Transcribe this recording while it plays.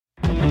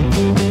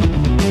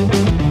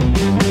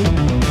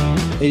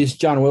It's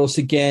John Willis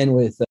again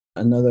with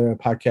another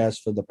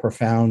podcast for the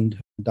profound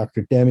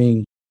Dr.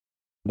 Deming.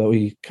 But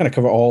we kind of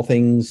cover all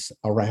things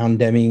around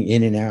Deming,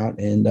 in and out.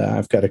 And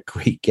I've got a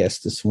great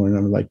guest this morning.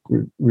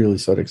 I'm really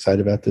sort of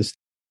excited about this.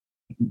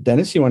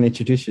 Dennis, you want to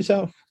introduce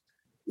yourself?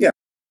 Yeah,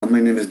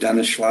 my name is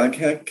Dennis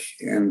Schlagheck,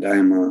 and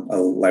I'm a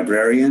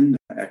librarian,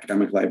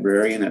 academic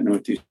librarian at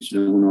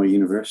Northeastern Illinois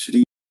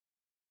University.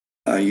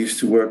 I used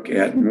to work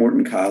at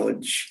Morton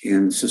College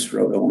in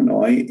Cicero,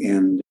 Illinois,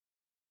 and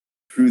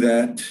through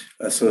that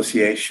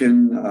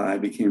association, I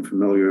became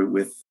familiar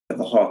with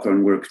the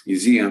Hawthorne Works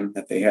Museum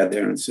that they had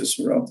there in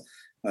Cicero.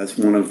 It's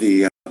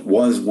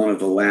was one of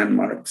the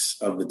landmarks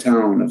of the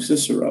town of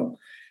Cicero.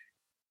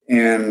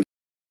 And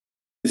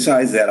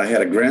besides that, I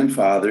had a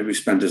grandfather who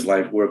spent his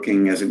life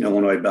working as an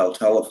Illinois Bell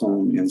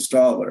telephone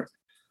installer.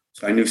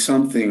 So I knew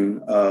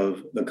something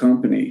of the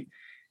company.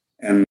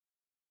 And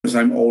because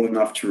I'm old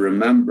enough to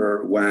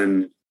remember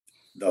when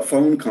the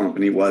phone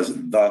company was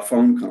the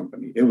phone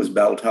company. It was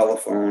Bell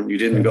Telephone. You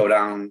didn't go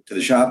down to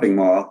the shopping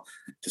mall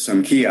to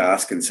some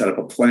kiosk and set up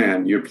a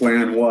plan. Your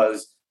plan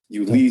was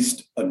you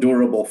leased a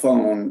durable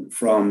phone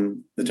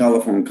from the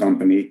telephone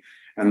company,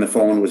 and the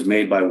phone was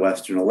made by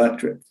Western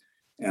Electric.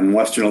 And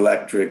Western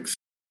Electric's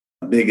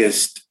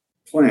biggest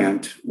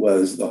plant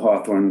was the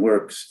Hawthorne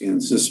Works in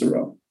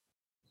Cicero.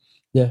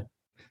 Yeah.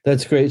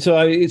 That's great. So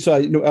I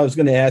was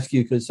going to ask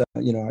you because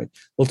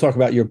we'll talk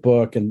about your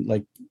book, and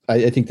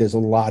I think there's a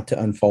lot to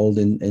unfold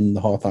in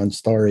the Hawthorne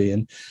story,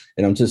 and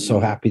I'm just so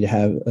happy to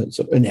have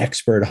an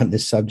expert on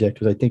this subject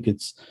because I think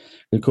it's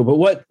really cool.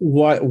 But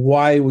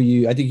why were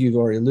you? I think you've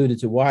already alluded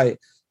to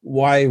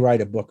why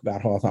write a book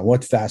about Hawthorne?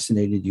 What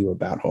fascinated you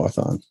about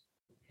Hawthorne?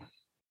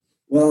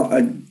 Well,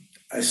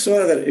 I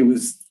saw that it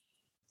was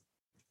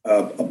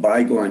a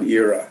bygone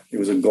era. It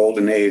was a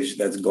golden age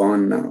that's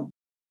gone now.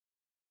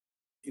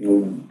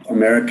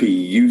 America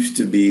used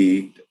to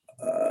be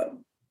a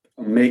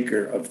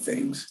maker of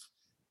things.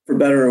 For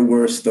better or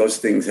worse, those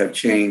things have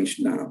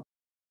changed now.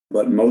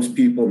 But most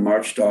people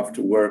marched off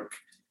to work,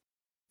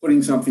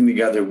 putting something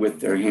together with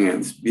their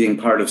hands, being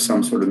part of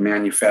some sort of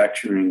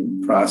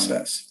manufacturing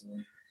process.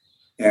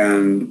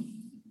 And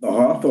the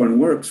Hawthorne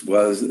Works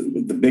was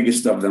the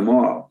biggest of them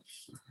all.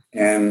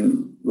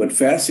 And what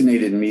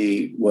fascinated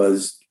me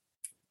was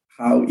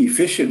how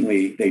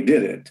efficiently they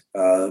did it.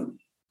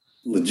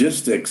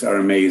 Logistics are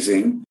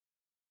amazing.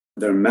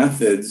 Their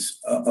methods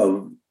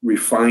of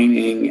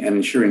refining and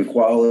ensuring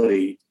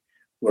quality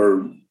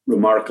were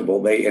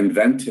remarkable. They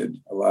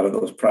invented a lot of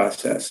those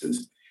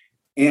processes.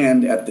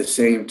 And at the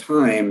same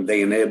time,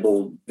 they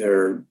enabled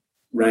their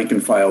rank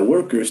and file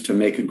workers to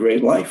make a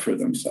great life for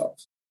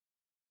themselves.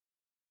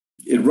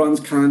 It runs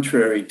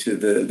contrary to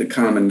the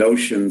common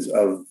notions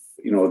of,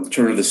 the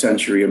turn of the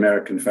century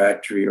American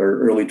factory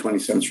or early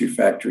 20th century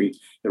factory.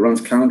 It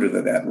runs counter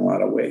to that in a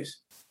lot of ways.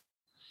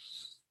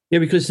 Yeah,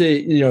 because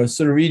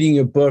sort of reading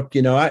your book,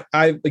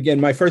 I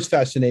again, my first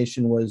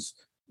fascination was,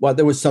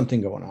 there was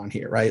something going on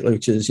here, right?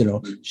 Which is,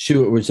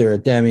 was there a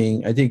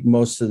Deming? I think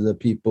most of the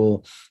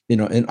people, in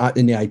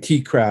the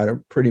IT crowd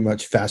are pretty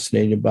much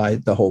fascinated by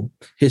the whole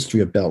history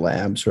of Bell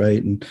Labs,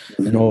 right? And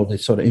all the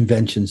sort of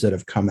inventions that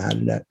have come out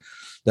of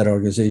that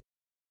organization.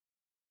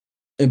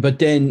 But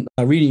then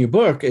reading your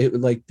book,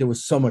 there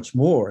was so much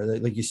more.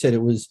 Like you said,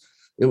 it was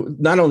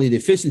not only the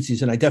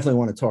efficiencies, and I definitely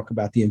want to talk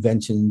about the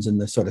inventions and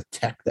the sort of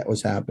tech that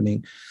was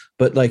happening,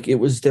 but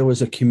there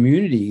was a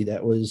community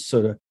that was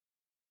sort of,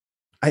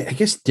 I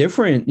guess,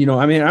 different.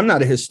 I'm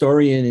not a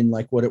historian in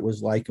what it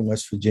was like in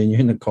West Virginia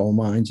in the coal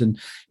mines and,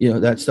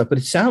 that stuff, but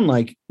it sounded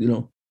like,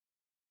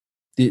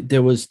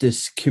 there was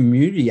this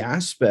community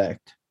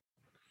aspect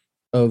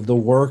of the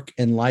work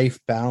and life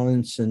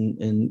balance. And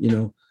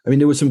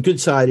there was some good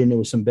side and there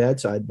was some bad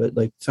side, but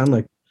it sounded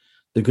like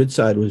the good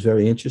side was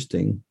very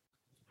interesting.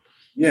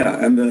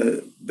 Yeah, and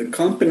the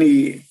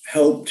company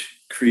helped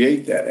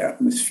create that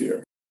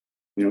atmosphere.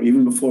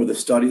 Even before the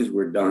studies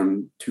were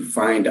done to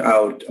find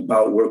out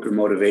about worker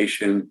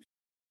motivation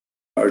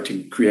or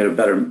to create a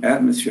better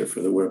atmosphere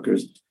for the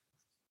workers,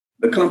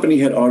 the company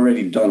had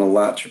already done a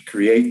lot to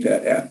create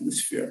that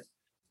atmosphere.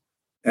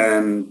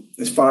 And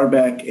as far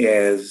back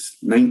as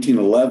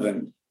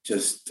 1911,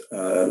 just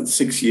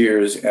 6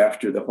 years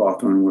after the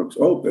Hawthorne Works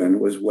opened,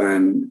 was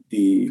when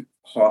the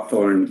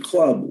Hawthorne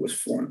Club was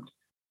formed.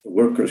 The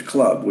Workers'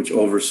 Club, which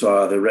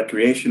oversaw their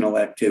recreational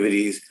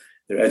activities,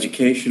 their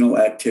educational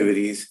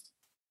activities.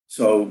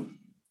 So,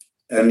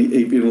 and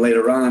even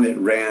later on, it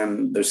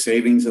ran their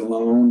savings and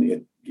loan.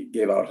 It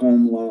gave out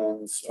home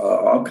loans,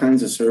 all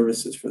kinds of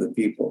services for the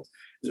people.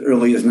 As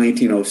early as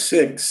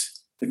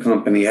 1906, the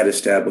company had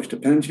established a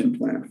pension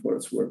plan for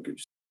its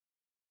workers.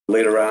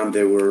 Later on,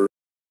 there were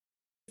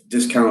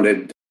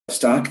discounted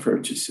stock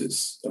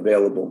purchases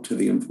available to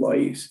the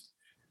employees.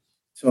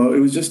 So it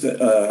was just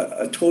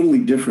a totally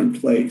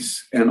different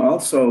place. And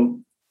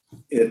also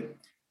it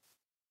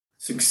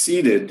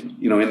succeeded,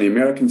 in the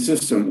American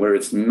system where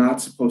it's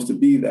not supposed to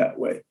be that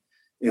way.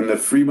 In the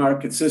free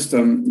market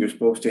system, you're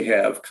supposed to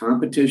have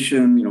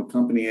competition,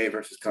 company A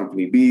versus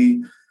company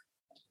B.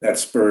 That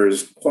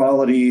spurs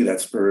quality,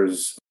 that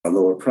spurs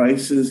lower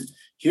prices.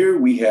 Here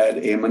we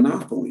had a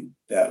monopoly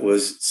that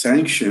was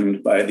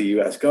sanctioned by the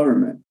US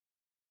government,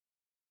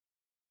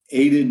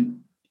 aided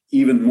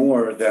even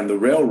more than the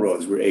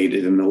railroads were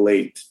aided in the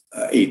late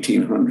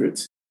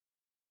 1800s.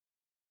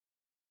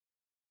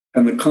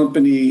 And the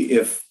company,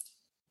 it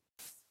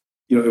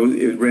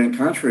ran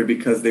contrary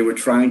because they were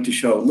trying to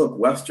show, look,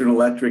 Western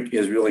Electric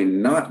is really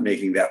not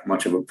making that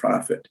much of a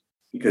profit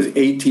because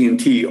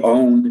AT&T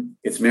owned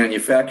its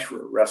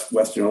manufacturer,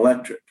 Western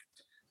Electric.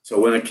 So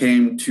when it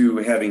came to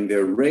having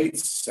their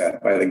rates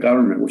set by the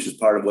government, which is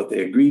part of what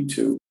they agreed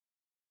to,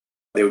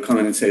 they would come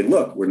in and say,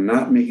 look, we're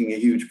not making a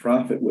huge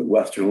profit with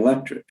Western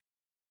Electric.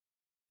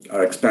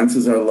 Our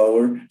expenses are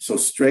lower. So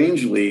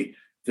strangely,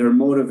 their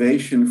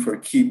motivation for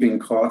keeping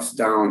costs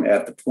down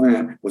at the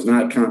plant was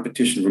not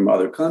competition from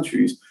other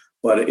countries,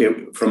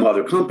 from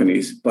other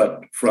companies,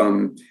 but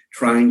from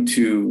trying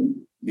to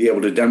be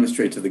able to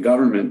demonstrate to the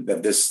government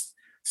that this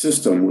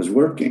system was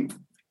working.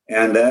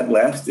 And that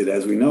lasted,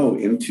 as we know,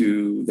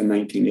 into the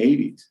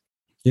 1980s.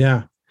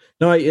 Yeah.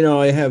 No,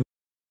 I have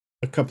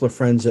a couple of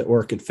friends that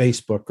work at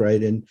Facebook,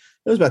 right? And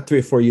it was about 3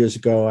 or 4 years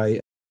ago. I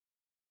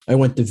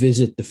went to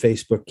visit the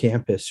Facebook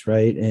campus,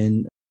 right?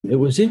 And it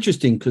was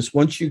interesting because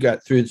once you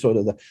got through sort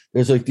of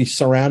there's like these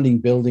surrounding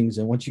buildings,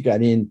 and once you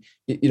got in,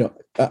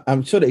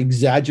 I'm sort of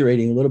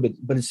exaggerating a little bit,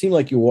 but it seemed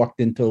like you walked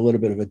into a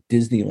little bit of a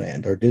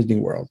Disneyland or Disney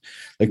World.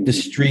 Like the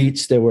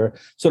streets, there were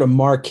sort of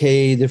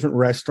marquee, different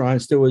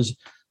restaurants. There was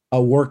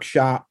a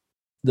workshop.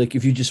 Like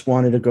if you just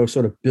wanted to go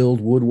sort of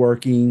build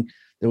woodworking,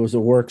 there was a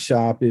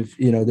workshop. If,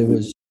 there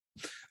was,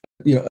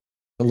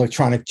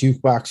 electronic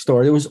jukebox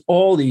store, there was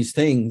all these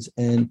things.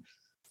 And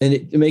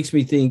it makes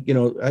me think,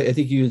 I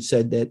think you had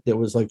said that there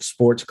was like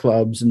sports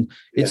clubs, and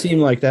it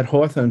seemed like that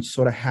Hawthorne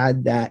sort of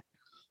had that,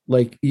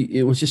 like,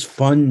 it was just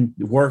fun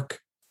work,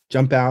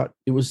 jump out.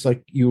 It was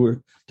like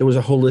there was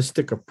a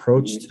holistic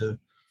approach to.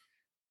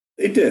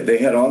 They did. They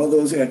had all of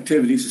those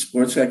activities, the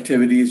sports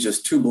activities.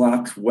 Just 2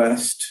 blocks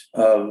west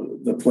of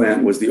the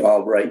plant was the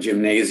Albright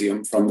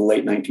Gymnasium from the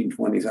late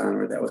 1920s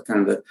onward. That was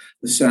kind of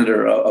the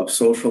center of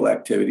social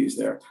activities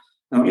there.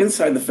 Now,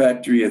 inside the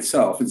factory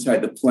itself,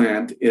 inside the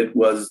plant, it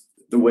was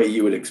the way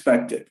you would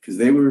expect it, because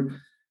they were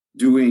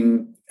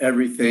doing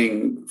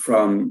everything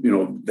from,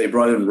 they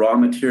brought in raw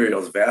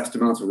materials, vast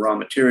amounts of raw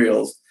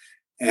materials,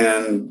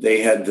 and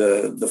they had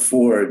the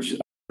forge,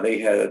 they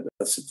had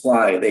a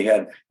supply, they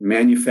had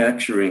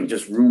manufacturing,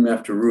 just room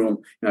after room.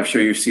 And I'm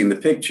sure you've seen the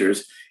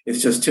pictures.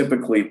 It's just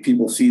typically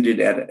people seated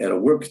at a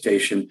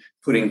workstation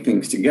putting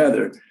things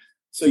together.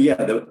 So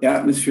yeah, the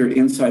atmosphere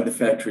inside the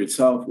factory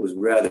itself was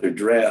rather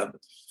drab.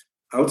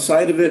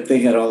 Outside of it, they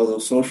had all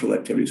those social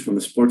activities, from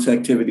the sports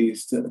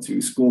activities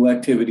to school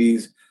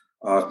activities,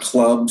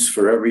 clubs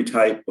for every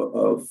type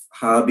of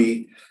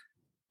hobby.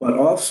 But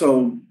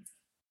also,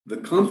 the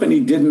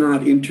company did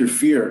not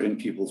interfere in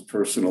people's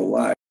personal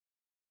lives.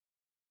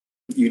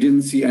 You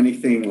didn't see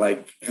anything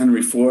like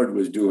Henry Ford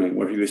was doing,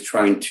 where he was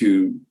trying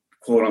to,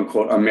 quote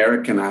unquote,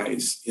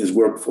 Americanize his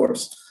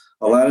workforce.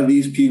 A lot of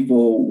these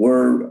people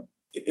were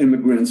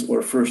immigrants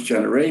or first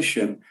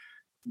generation,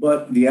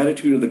 but the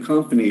attitude of the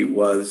company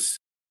was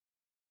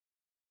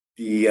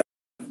the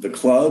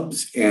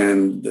clubs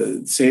and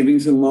the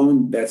savings and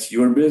loan, that's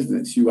your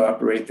business. You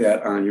operate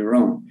that on your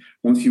own.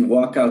 Once you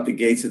walk out the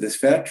gates of this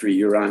factory,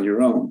 you're on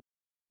your own.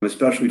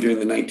 Especially during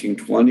the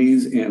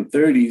 1920s and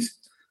 30s,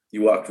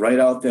 you walked right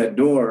out that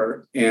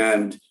door,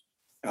 and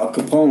Al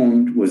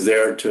Capone was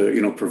there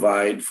to,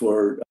 provide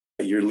for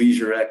your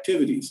leisure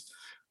activities.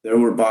 There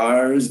were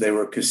bars, there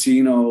were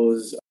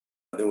casinos,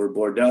 there were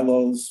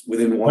bordellos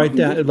within one. Right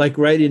down, like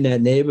right in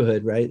that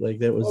neighborhood, right? Like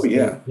that was. Oh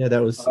yeah,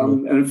 that was.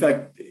 And in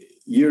fact,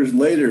 years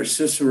later,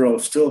 Cicero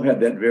still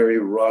had that very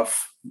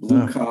rough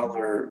blue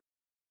collar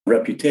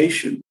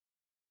reputation.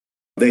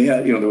 They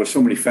had, there were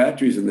so many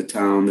factories in the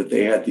town that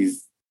they had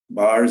these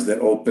bars that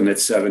open at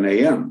 7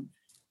 a.m.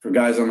 for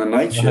guys on the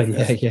night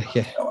shift.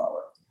 Yeah.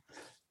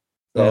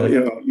 So,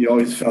 you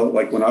always felt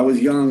like when I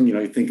was young,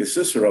 you think of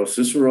Cicero.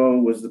 Cicero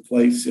was the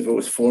place, if it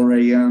was 4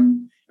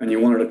 a.m. and you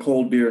wanted a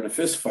cold beer and a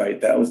fist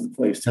fight, that was the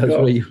place to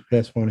go.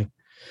 That's funny.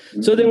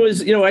 Mm-hmm. So there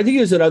was, I think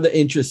there's another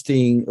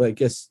interesting, I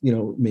guess,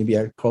 maybe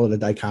I call it a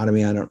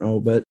dichotomy, I don't know,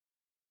 but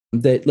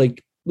that,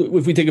 like,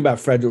 if we think about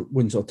Frederick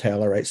Winslow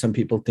Taylor, right? Some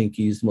people think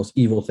he's the most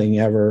evil thing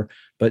ever,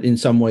 but in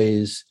some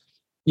ways,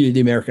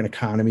 the American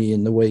economy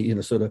and the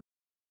way, sort of,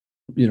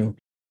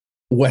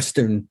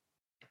 Western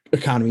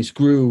economies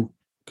grew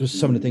because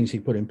some of the things he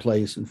put in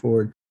place and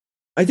forward.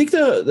 I think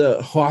the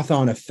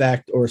Hawthorne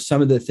effect, or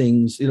some of the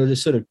things,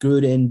 there's sort of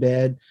good and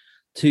bad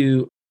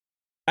to,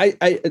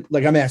 I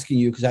like, I'm asking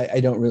you because I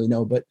don't really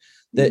know, but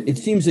that it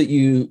seems that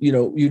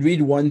you'd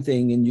read one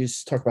thing and you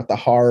just talk about the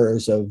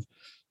horrors of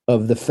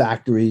the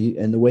factory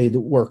and the way the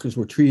workers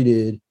were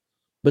treated.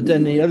 But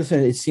then the other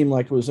thing, it seemed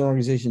like it was an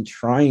organization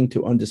trying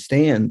to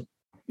understand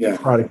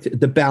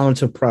the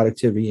balance of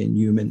productivity and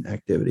human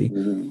activity.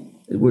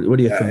 Mm-hmm. What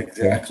do you think?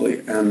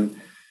 Exactly. And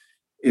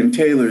in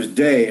Taylor's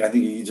day, I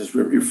think he just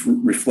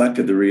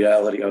reflected the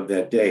reality of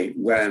that day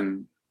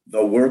when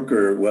the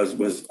worker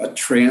was a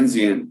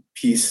transient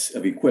piece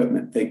of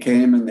equipment. They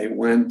came and they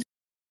went.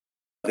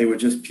 They were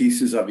just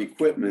pieces of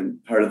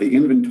equipment, part of the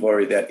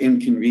inventory that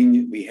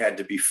inconveniently had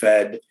to be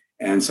fed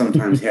and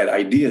sometimes had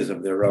ideas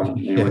of their own,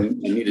 and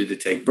needed to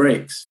take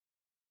breaks.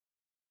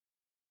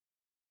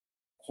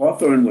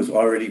 Hawthorne was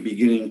already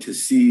beginning to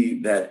see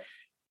that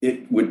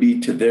it would be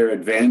to their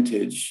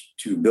advantage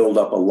to build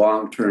up a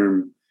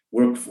long-term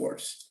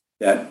workforce.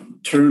 That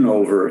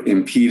turnover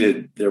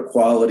impeded their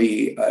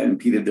quality,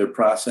 impeded their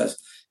process.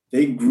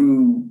 They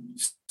grew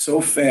so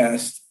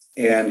fast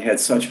and had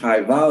such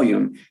high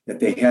volume that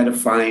they had to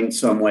find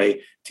some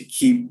way to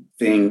keep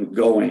things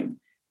going.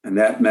 And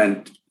that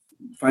meant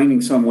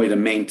finding some way to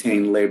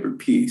maintain labor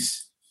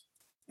peace.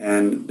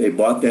 And they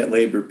bought that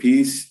labor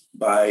peace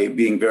by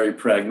being very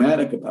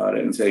pragmatic about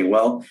it and saying,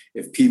 well,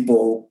 if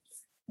people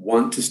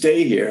want to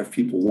stay here, if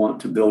people want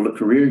to build a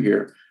career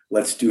here,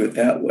 let's do it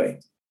that way.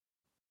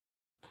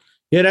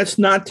 Yeah, that's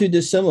not too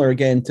dissimilar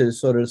again to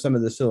sort of some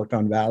of the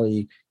Silicon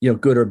Valley,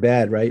 good or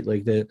bad, right?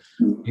 Like I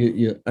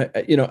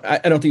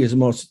don't think it's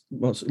the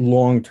most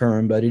long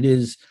term, but it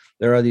is.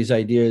 There are these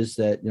ideas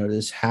that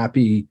this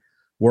happy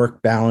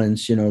work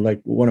balance.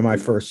 Like one of my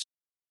first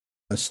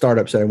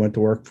startups that I went to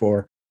work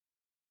for,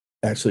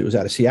 actually it was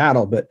out of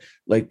Seattle, but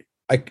like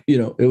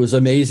it was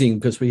amazing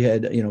because we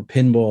had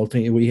pinball,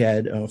 we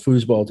had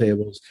foosball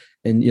tables,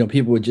 and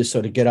people would just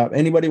sort of get up.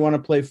 Anybody want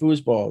to play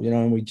foosball?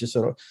 And we just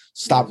sort of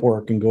stop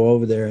work and go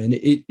over there, and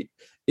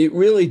it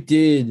really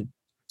did.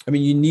 I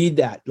mean, you need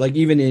that, like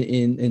even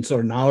in sort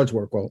of knowledge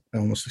work, well,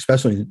 almost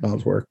especially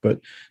knowledge work, but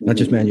not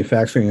just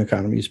manufacturing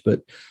economies,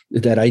 but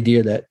that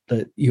idea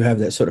that you have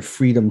that sort of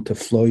freedom to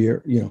flow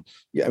your, you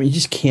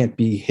just can't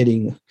be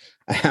hitting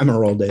a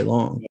hammer all day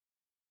long.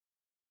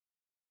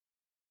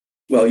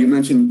 Well, you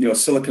mentioned,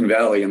 Silicon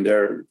Valley and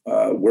their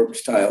work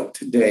style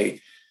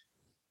today.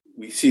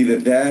 We see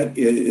that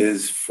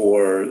is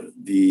for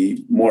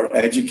the more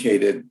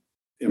educated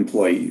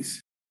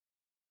employees,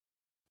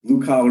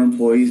 blue-collar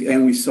employees,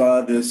 and we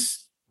saw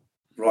this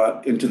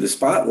brought into the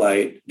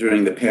spotlight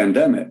during the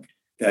pandemic,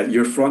 that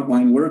your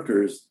frontline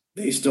workers,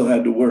 they still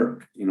had to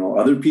work.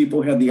 Other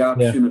people had the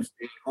option of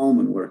staying home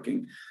and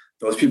working.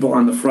 Those people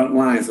on the front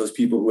lines, those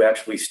people who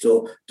actually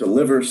still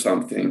deliver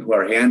something, who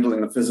are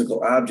handling a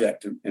physical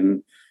object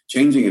and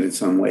changing it in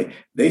some way,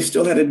 they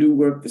still had to do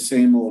work the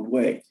same old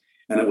way.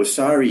 And it was,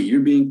 sorry,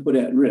 you're being put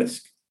at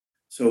risk.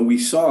 So we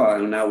saw,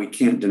 and now we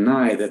can't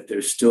deny, that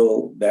there's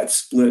still that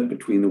split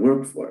between the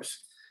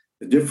workforce.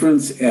 The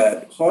difference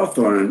at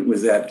Hawthorne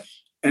was that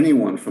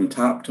anyone from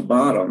top to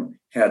bottom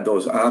had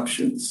those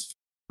options.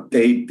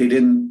 They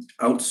didn't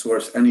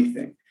outsource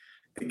anything.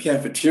 The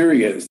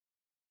cafeterias,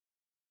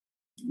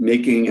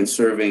 making and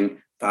serving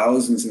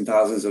thousands and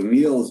thousands of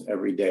meals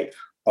every day,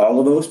 all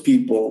of those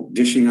people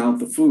dishing out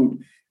the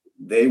food,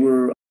 they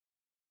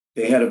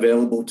had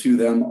available to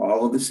them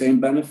all of the same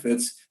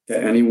benefits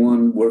that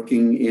anyone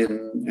working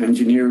in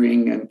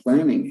engineering and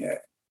planning had.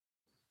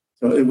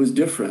 So it was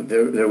different.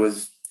 There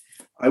was,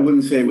 I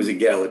wouldn't say it was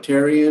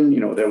egalitarian.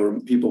 There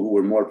were people who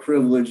were more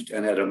privileged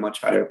and had a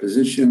much higher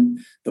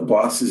position. The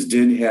bosses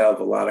did have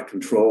a lot of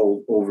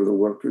control over the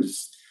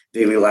workers'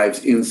 daily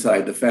lives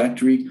inside the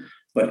factory.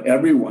 But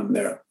everyone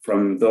there,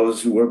 from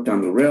those who worked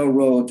on the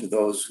railroad to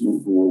those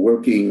who were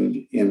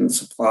working in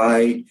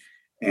supply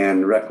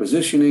and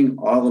requisitioning,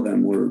 all of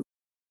them were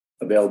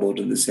available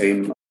to the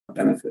same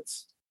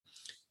benefits.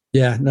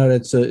 Yeah, no,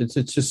 it's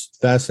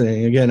just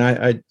fascinating. Again,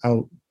 I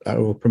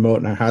will promote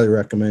and I highly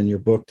recommend your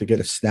book to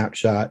get a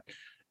snapshot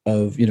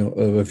of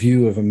of a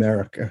view of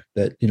America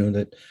that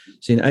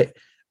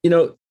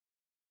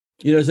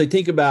as I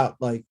think about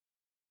like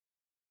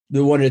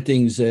one of the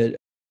things that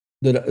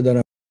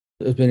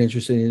has been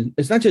interesting.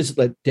 It's not just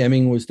like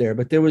Deming was there,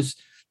 but there's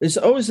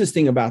always this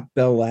thing about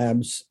Bell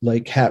Labs,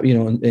 like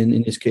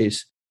in this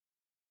case,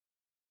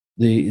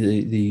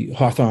 the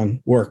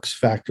Hawthorne Works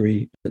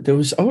factory. There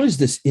was always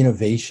this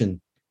innovation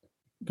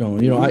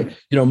going.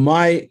 So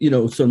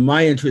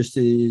my interest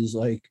is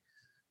like,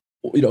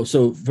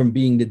 so from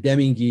being the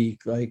Deming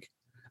geek, like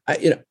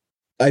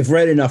I've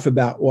read enough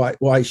about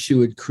why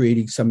Shewhart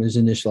creating some of his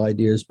initial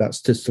ideas about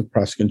statistical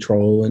process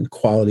control and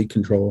quality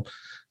control.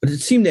 But it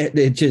seemed that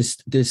it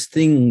just this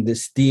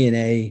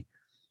DNA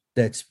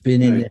that's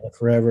been in there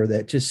forever.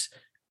 I just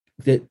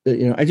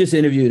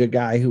interviewed a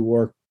guy who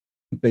worked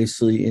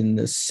basically in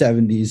the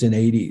 70s and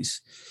 80s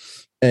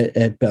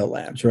at Bell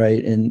Labs,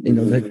 right? And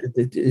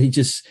he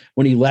just,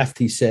 when he left,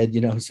 he said,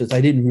 he says,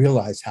 I didn't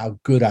realize how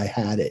good I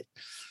had it,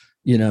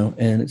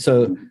 And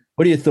so,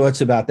 what are your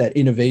thoughts about that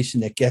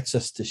innovation that gets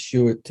us to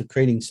Shewhart to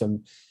creating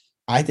some?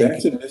 I think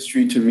that's a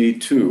mystery to me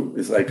too.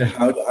 It's like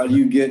how do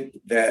you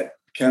get that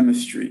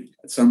chemistry?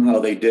 Somehow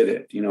they did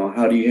it.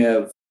 How do you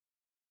have,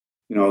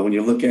 when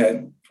you look at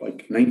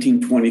like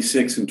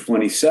 1926 and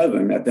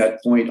 27, at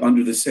that point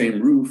under the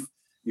same roof,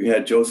 you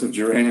had Joseph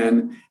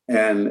Juran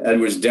and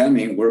Edwards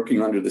Deming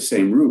working under the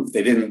same roof.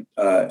 They didn't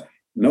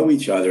know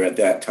each other at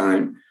that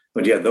time,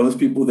 but you had those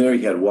people there.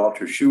 You had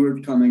Walter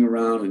Shewhart coming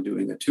around and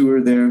doing a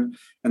tour there.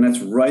 And that's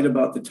right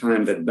about the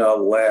time that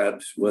Bell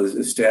Labs was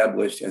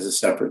established as a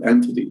separate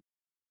entity.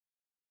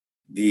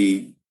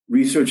 The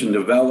research and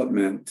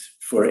development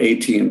for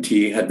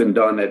AT&T had been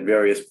done at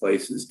various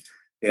places.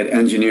 They had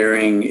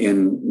engineering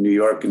in New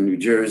York and New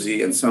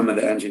Jersey, and some of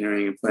the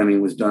engineering and planning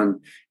was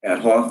done at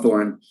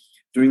Hawthorne.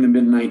 During the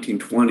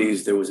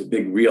mid-1920s, there was a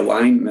big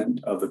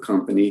realignment of the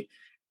company,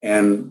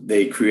 and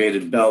they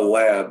created Bell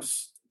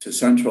Labs to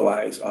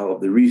centralize all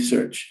of the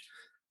research.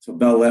 So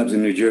Bell Labs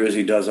in New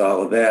Jersey does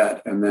all of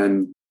that, and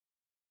then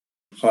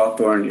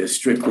Hawthorne is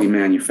strictly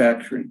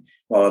manufacturing,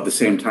 while at the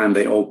same time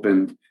they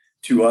opened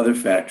two other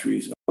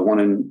factories, one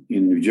in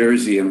New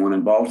Jersey and one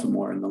in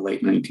Baltimore in the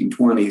late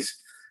 1920s.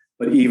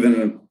 But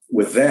even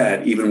with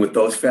that, even with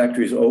those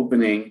factories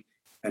opening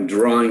and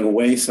drawing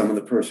away some of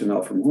the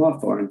personnel from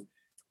Hawthorne,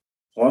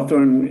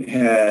 Hawthorne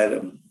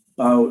had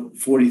about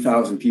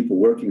 40,000 people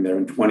working there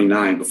in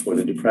 29 before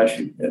the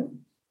Depression hit.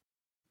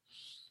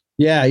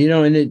 Yeah,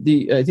 and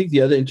I think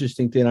the other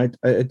interesting thing,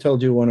 I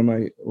told you one of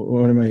my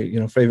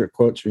favorite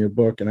quotes from your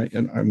book,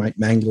 and I might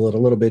mangle it a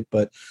little bit,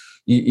 but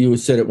you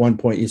said at one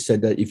point, you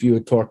said that if you were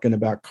talking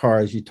about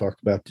cars, you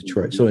talked about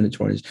Detroit. Mm-hmm. So in the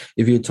 20s,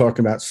 if you were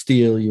talking about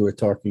steel, you were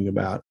talking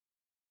about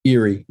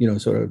Erie,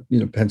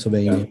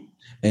 Pennsylvania.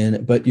 Yeah.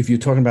 But if you're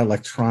talking about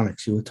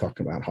electronics, you were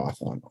talking about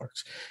Hawthorne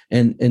Works.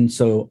 And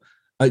so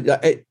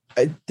I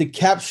to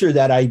capture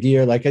that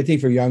idea, like I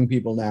think for young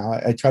people now,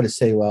 I try to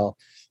say, well,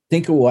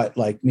 think of what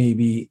like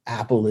maybe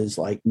Apple is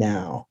like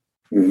now.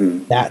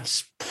 Mm-hmm.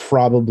 That's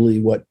probably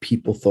what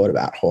people thought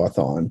about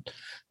Hawthorne,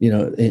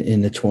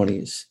 in the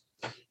 20s.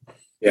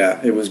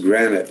 Yeah, it was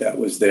granite that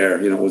was there.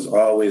 It was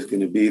always going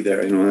to be there.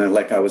 And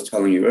like I was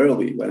telling you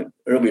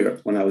earlier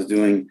when I was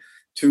doing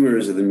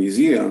tours of the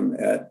museum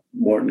at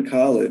Morton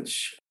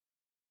College,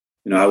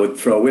 I would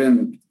throw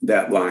in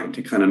that line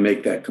to kind of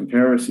make that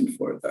comparison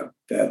for them.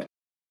 That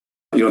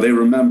they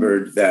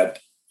remembered that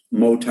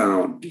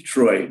Motown,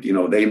 Detroit,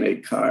 they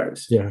make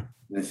cars. Yeah.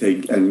 And I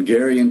say, and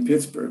Gary in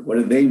Pittsburgh, what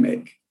did they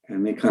make?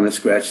 And they kind of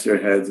scratch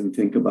their heads and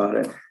think about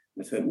it.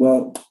 I said,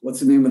 well, what's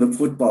the name of the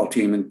football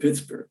team in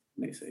Pittsburgh?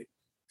 And they say,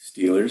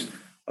 Steelers.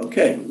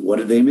 Okay, what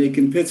did they make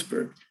in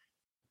Pittsburgh?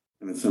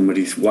 And then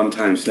somebody one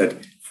time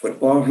said,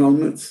 football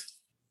helmets.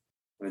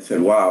 And I said,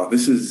 wow,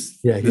 this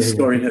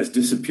story has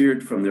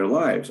disappeared from their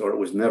lives, or it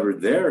was never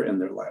there in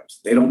their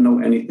lives. They don't know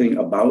anything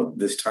about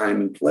this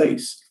time and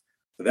place.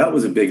 So that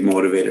was a big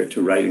motivator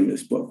to writing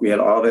this book. We had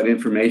all that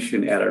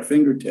information at our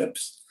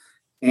fingertips,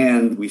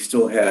 and we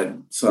still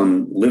had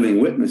some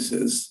living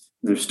witnesses.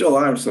 There still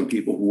are some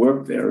people who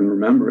work there and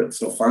remember it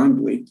so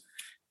fondly.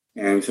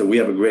 And so we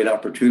have a great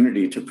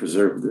opportunity to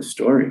preserve this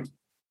story.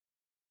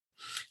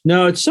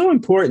 No, it's so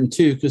important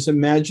too, because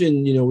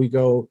imagine, we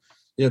go,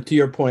 to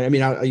your point. I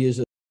mean, I use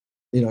a,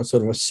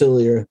 sort of a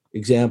sillier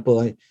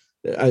example. It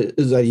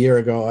was a year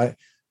ago.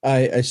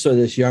 I saw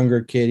this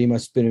younger kid. He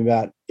must have been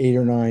about 8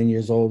 or 9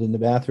 years old in the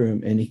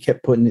bathroom, and he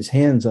kept putting his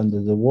hands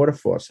under the water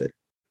faucet,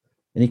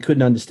 and he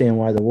couldn't understand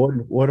why the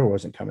water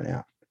wasn't coming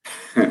out.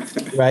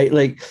 Right,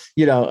 like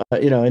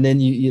and then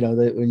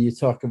when you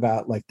talk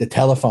about like the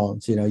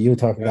telephones, you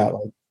talk about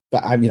like,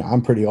 but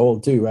I'm pretty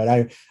old too,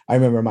 right? I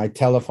remember my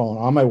telephone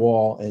on my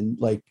wall, and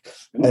like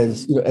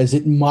as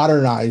it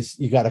modernized,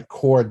 you got a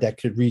cord that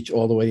could reach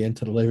all the way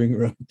into the living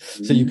room,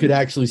 so you could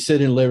actually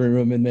sit in the living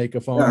room and make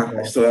a phone call.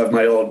 I still have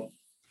my old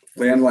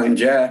landline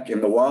jack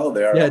in the wall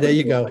there. Yeah, there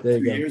you go. Like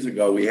 3 years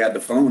ago, we had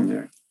the phone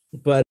there.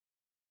 But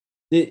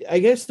I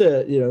guess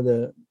I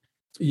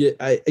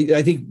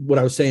think what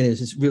I was saying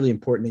is it's really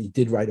important that you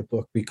did write a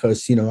book,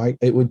 because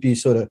it would be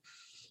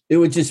it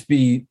would just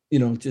be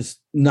just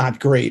not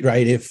great,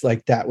 right, if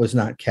like that was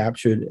not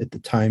captured at the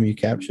time you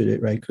captured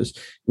it, right? Because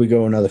we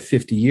go another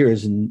 50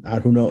 years and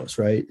who knows,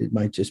 right? It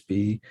might just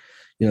be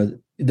the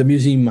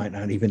museum might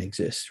not even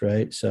exist,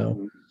 right?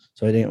 So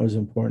I think it was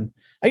important.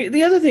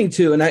 The other thing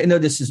too, and I know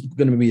this is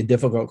going to be a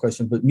difficult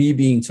question, but me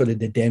being sort of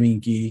the Deming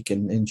geek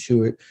and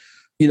Schuett,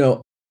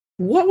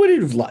 what would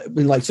it have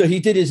been like? So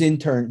he did his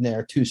intern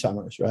there 2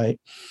 summers, right?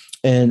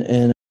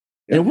 And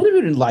what would it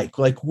have been like?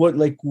 Like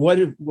what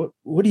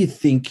do you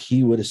think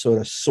he would have sort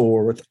of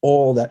saw with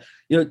all that?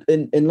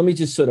 And let me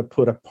just sort of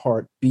put a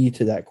part B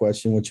to that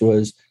question, which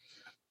was,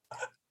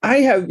 I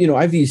have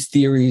these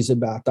theories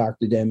about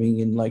Dr.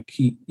 Deming, and like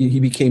he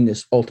became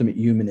this ultimate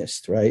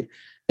humanist, right?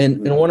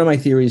 And one of my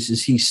theories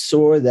is he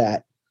saw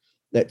that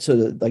sort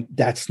of like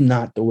that's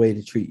not the way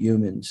to treat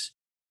humans.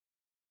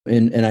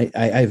 And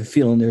I have a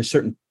feeling there are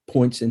certain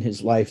points in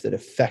his life that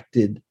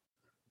affected,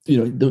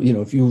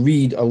 if you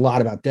read a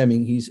lot about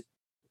Deming, he's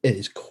at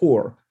his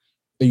core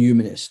a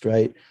humanist,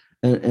 right?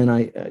 And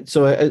I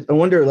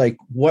wonder, like,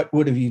 what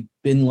would have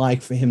been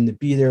like for him to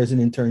be there as an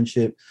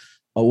internship,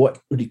 or what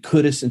would he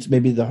could have, since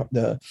maybe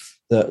the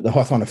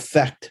Hawthorne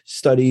effect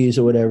studies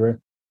or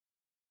whatever.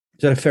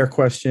 Is that a fair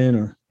question?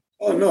 Or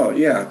oh no,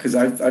 yeah, because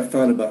I've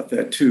thought about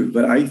that too,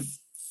 but I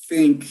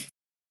think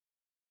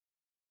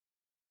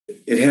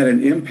it had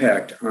an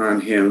impact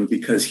on him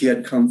because he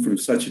had come from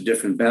such a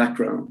different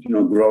background,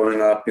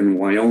 growing up in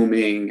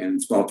Wyoming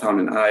and small town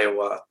in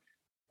Iowa,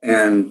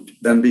 and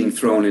then being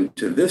thrown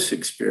into this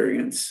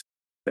experience.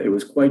 It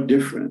was quite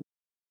different.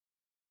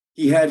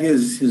 He had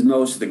his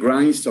nose to the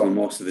grindstone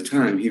most of the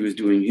time. He was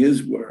doing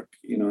his work,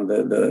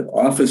 the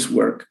office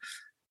work.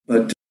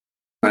 But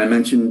I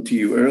mentioned to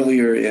you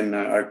earlier in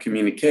our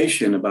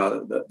communication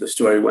about the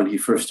story when he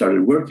first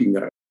started working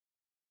there.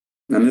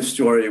 And this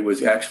story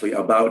was actually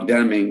about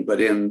Deming,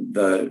 but in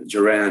the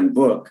Juran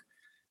book,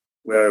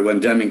 where when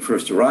Deming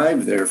first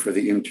arrived there for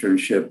the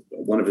internship,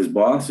 one of his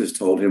bosses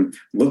told him,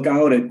 look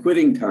out at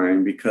quitting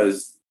time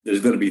because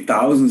there's going to be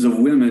thousands of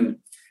women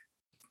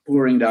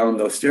pouring down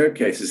those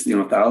staircases,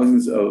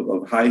 thousands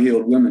of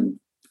high-heeled women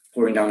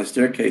pouring down the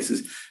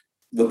staircases.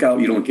 Look out,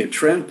 you don't get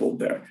trampled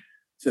there.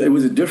 So it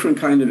was a different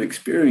kind of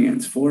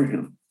experience for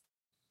him.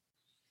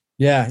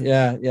 Yeah.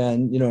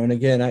 And, and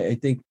again, I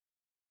think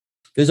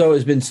there's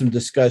always been some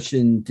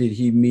discussion. Did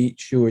he meet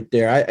Shewhart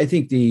there? I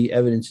think the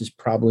evidence is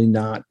probably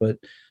not, but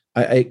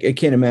I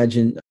can't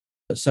imagine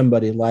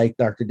somebody like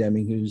Dr.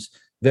 Deming, who's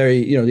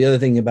very, the other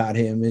thing about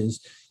him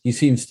is he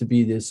seems to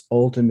be this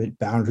ultimate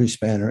boundary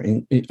spanner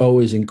and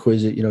always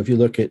inquisitive. If you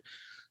look at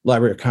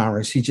Library of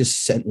Congress, he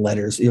just sent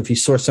letters. If he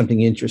saw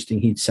something interesting,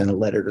 he'd send a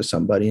letter to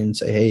somebody and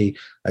say, hey,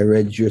 I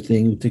read your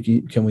thing.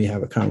 Can we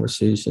have a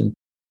conversation?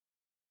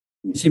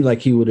 It seemed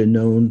like he would have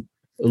known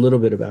a little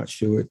bit about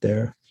Shewhart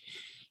there.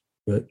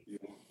 But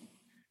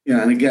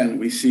yeah, and again,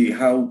 we see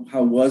how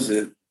was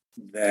it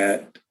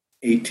that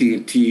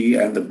AT&T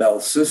and the Bell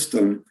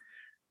system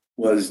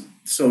was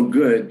so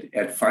good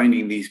at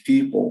finding these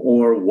people,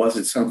 or was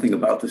it something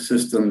about the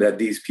system that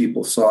these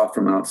people saw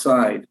from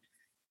outside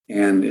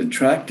and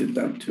attracted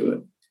them to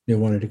it? They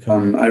wanted to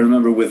come. I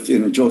remember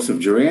in Joseph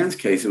Juran's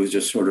case, it was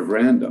just sort of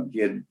random. He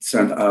had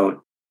sent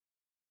out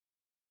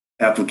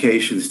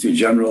applications to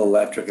General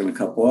Electric and a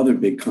couple other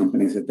big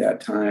companies at that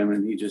time,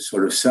 and he just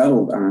sort of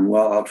settled on,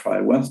 well, I'll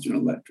try Western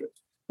Electric.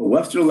 But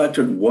Western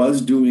Electric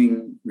was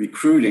doing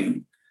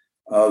recruiting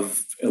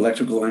of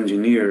electrical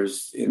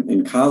engineers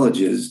in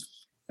colleges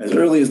as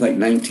early as like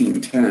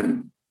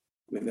 1910.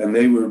 And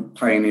they were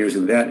pioneers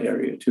in that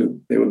area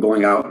too. They were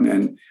going out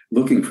and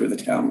looking for the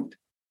talent.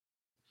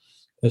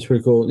 That's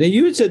pretty cool. Now,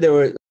 you had said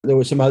there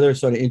were some other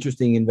sort of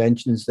interesting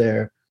inventions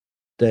there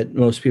that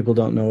most people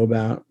don't know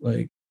about,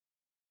 like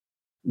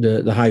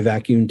the high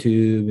vacuum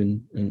tube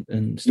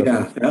and stuff. Yeah,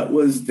 like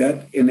that.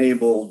 that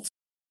enabled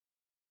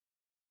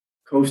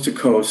coast to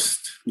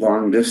coast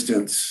long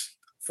distance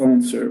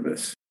phone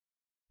service.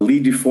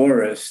 Lee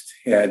DeForest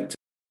had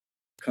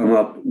come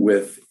up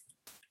with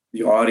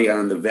the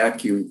Audion, the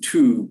vacuum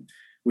tube,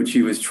 which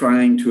he was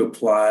trying to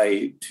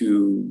apply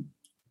to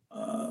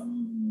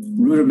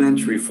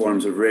rudimentary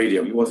forms of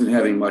radio. He wasn't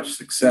having much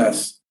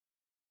success.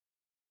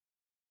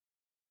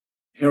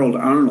 Harold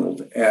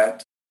Arnold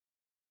at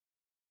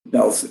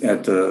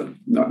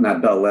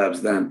not Bell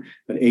Labs then,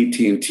 but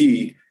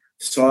AT&T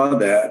saw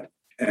that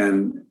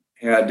and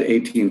had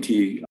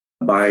AT&T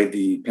buy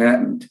the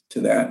patent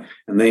to that,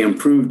 and they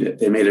improved it.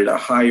 They made it a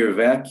higher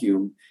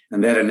vacuum,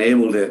 and that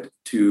enabled it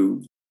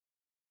to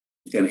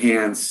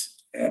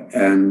enhance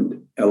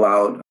and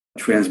allow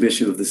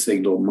transmission of the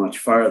signal much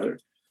farther.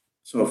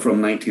 So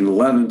from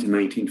 1911 to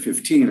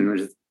 1915, in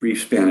a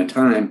brief span of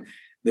time,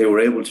 they were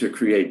able to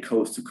create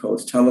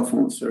coast-to-coast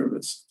telephone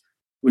service,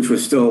 which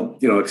was still,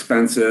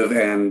 expensive.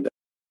 And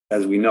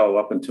as we know,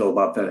 up until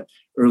about the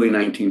early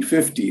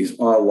 1950s,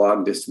 all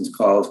long-distance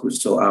calls were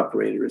still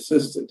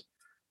operator-assisted.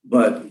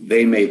 But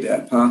they made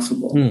that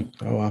possible.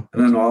 Oh, wow.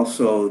 And then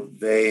also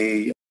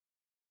they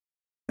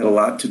had a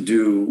lot to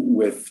do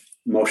with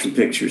motion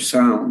picture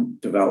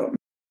sound development.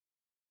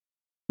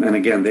 And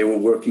again, they were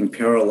working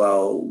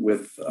parallel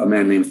with a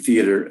man named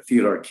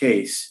Theodore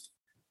Case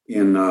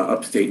in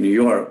upstate New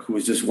York, who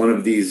was just one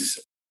of these,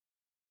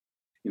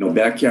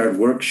 backyard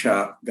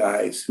workshop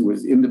guys who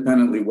was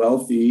independently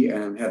wealthy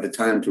and had the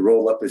time to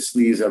roll up his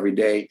sleeves every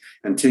day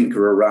and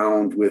tinker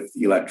around with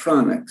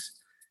electronics.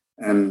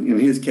 And in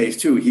his case,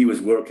 too, he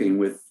was working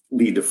with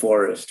Lee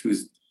DeForest,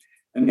 who's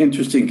an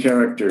interesting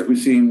character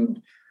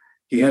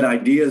he had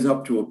ideas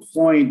up to a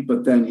point,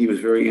 but then he was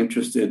very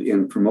interested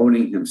in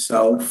promoting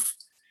himself,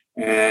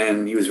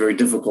 and he was very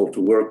difficult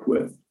to work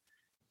with.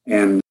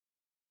 And,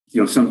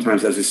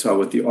 sometimes, as we saw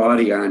with the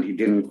Audion, he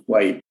didn't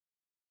quite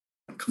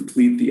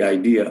complete the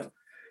idea.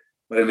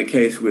 But in the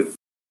case with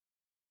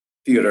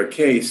Theodore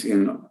Case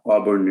in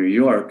Auburn, New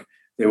York,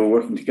 they were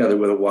working together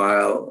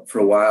for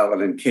a while,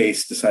 and then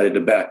Case decided to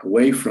back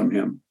away from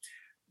him.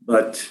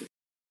 But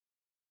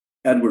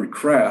Edward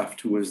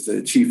Kraft, who was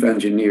the chief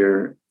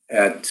engineer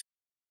at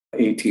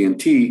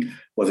AT&T,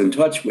 was in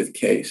touch with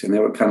Case, and they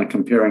were kind of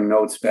comparing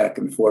notes back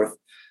and forth.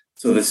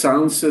 So the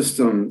sound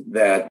system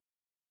that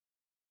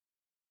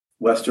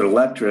Western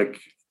Electric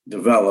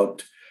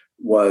developed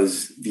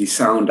was the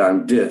sound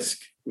on disc,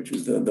 which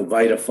was the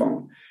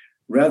Vitaphone.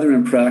 Rather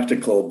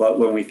impractical, but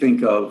when we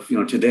think of,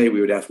 today, we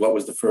would ask, what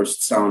was the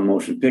first sound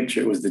motion picture?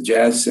 It was The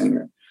Jazz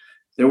Singer.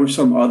 There were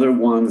some other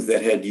ones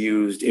that had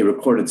used a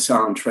recorded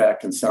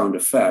soundtrack and sound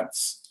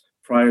effects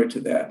prior to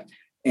that.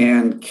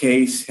 And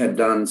Case had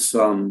done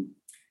some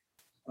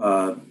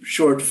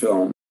short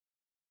film,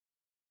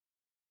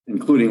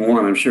 including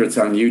one, I'm sure it's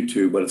on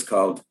YouTube, but it's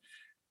called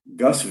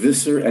Gus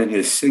Visser and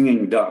His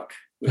Singing Duck.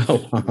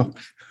 Oh, wow.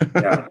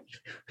 Yeah.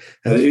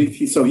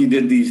 So he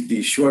did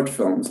these short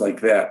films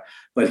like that.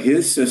 But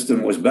his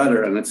system was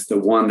better, and it's the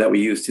one that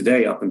we use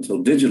today up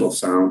until digital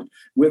sound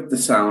with the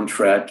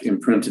soundtrack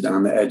imprinted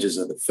on the edges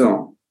of the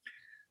film.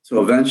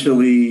 So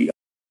eventually,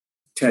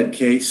 Ted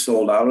Case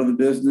sold out of the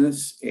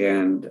business,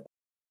 and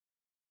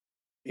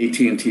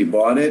AT&T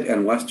bought it,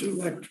 and Western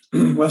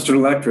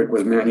Electric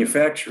was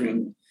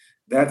manufacturing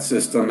that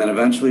system. And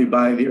eventually,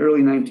 by the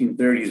early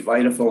 1930s,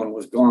 Vitaphone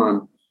was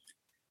gone.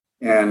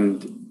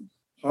 And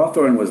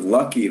Hawthorne was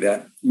lucky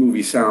that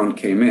movie sound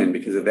came in,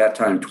 because at that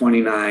time,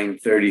 29,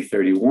 30,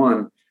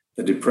 31,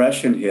 the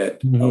Depression hit.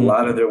 Mm-hmm. A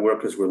lot of their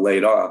workers were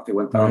laid off. They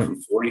went down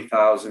from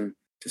 40,000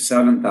 to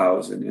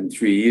 7,000 in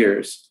 3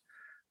 years.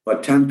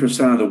 But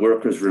 10% of the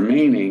workers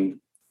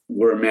remaining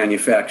were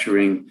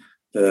manufacturing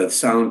the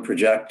sound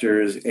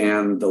projectors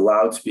and the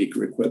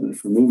loudspeaker equipment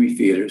for movie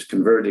theaters,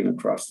 converting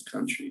across the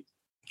country.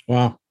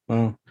 Wow.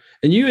 And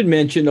you had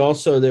mentioned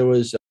also there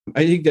was,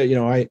 I think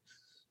that,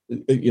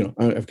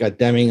 I've got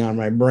Deming on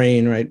my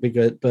brain, right?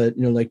 But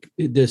like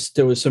this,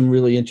 there was some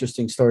really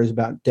interesting stories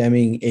about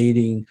Deming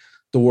aiding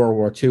the World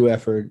War II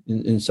effort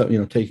in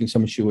some, taking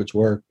some of Schuett's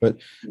work. But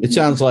it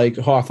sounds like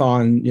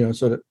Hawthorne,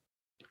 sort of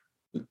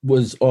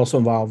was also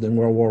involved in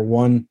World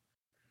War I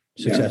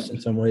success in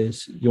some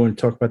ways. You want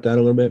to talk about that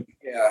a little bit?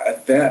 Yeah,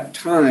 at that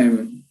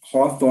time,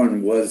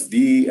 Hawthorne was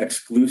the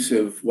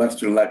exclusive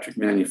Western Electric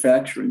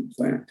manufacturing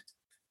plant.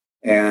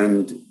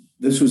 And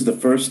this was the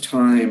first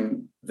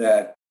time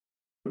that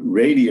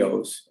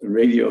radio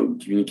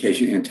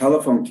communication and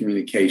telephone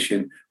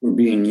communication were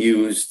being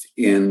used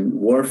in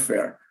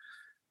warfare.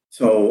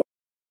 So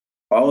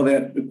all of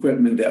that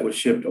equipment that was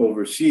shipped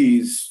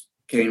overseas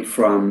came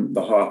from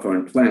the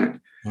Hawthorne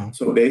plant. Wow.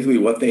 So basically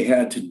what they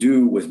had to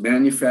do was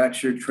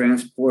manufacture,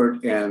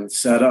 transport, and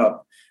set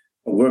up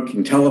a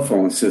working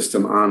telephone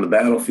system on the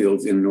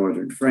battlefields in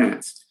northern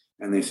France.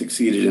 And they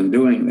succeeded in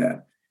doing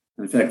that.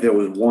 In fact, there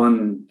was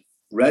one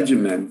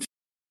regiment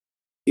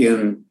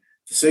in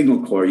the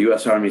Signal Corps,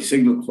 U.S. Army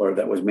Signal Corps,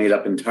 that was made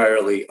up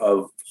entirely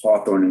of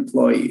Hawthorne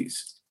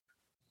employees.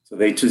 So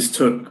they just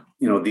took,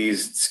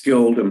 these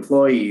skilled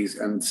employees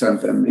and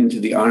sent them into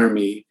the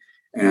Army,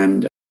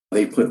 and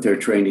they put their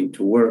training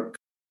to work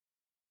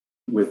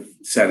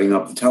with setting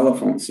up the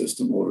telephone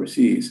system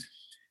overseas.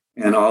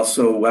 And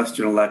also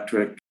Western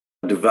Electric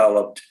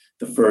developed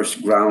the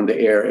first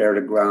ground-to-air,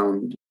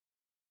 air-to-ground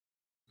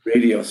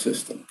radio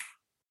system.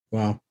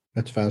 Wow,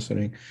 that's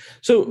fascinating.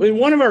 So in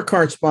one of our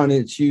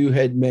correspondence, you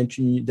had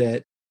mentioned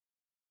that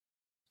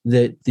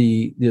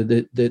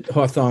that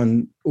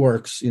Hawthorne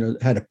Works,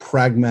 had a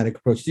pragmatic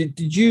approach.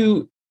 Did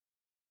you?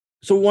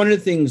 So one of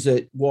the things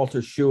that Walter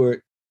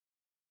Schuett,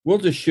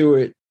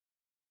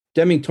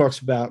 Deming talks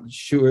about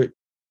Schuett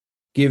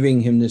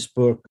giving him this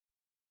book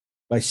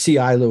by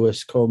C.I.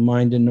 Lewis called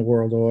Mind in the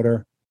World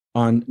Order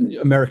on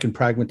American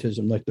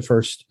pragmatism, like the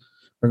first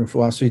American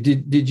philosophy.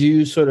 Did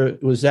you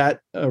was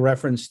that a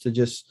reference to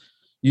just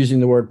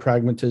using the word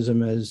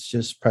pragmatism as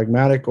just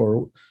pragmatic,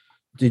 or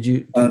did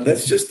you?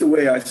 That's just the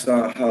way I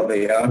saw how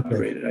they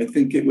operated. Okay. I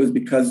think it was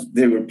because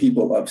they were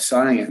people of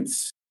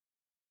science.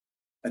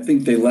 I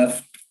think they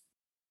left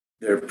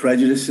their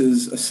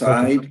prejudices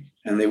aside,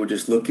 and they were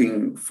just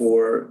looking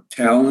for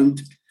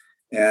talent,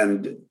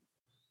 and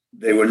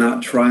they were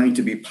not trying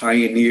to be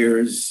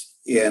pioneers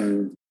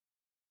in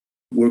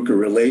worker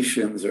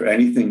relations or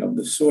anything of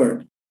the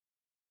sort.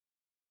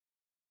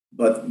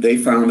 But they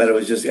found that it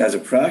was just, as a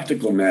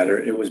practical matter,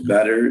 it was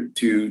better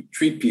to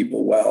treat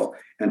people well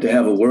and to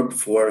have a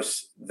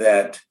workforce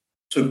that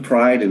took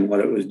pride in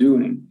what it was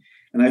doing.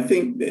 And I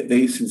think that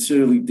they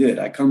sincerely did.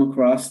 I come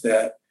across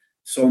that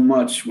so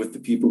much with the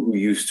people who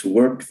used to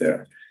work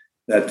there,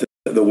 that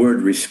the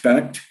word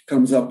respect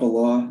comes up a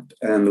lot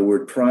and the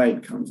word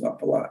pride comes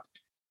up a lot.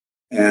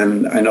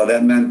 And I know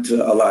that meant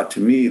a lot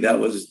to me. That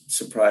was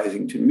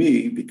surprising to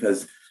me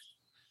because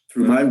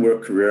through my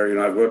work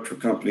career, I've worked for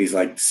companies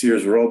like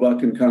Sears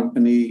Roebuck and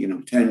Company,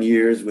 10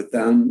 years with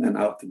them and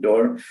out the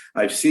door.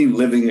 I've seen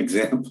living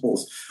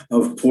examples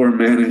of poor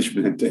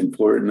management and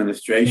poor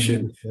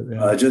administration,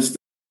 just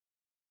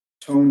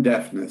tone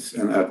deafness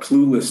and a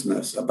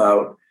cluelessness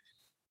about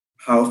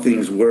how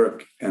things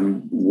work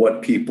and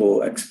what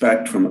people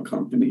expect from a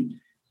company.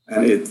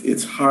 And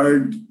it's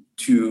hard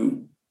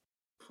to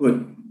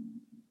put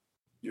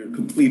your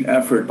complete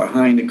effort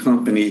behind a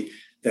company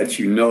that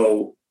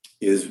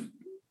is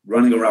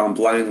running around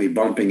blindly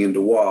bumping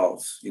into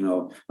walls,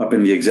 up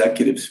in the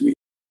executive suite.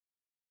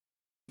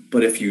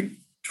 But if you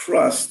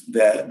trust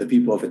that the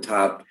people at the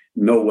top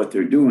know what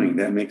they're doing,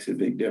 that makes a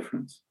big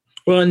difference.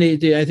 Well, and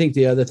I think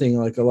the other thing,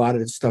 like a lot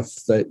of the stuff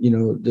that,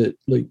 that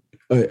like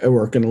I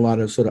work in a lot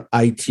of sort of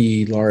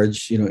IT,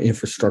 large,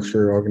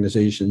 infrastructure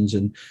organizations,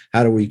 and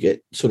how do we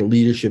get sort of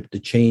leadership to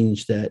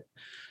change that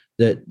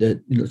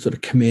sort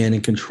of command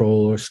and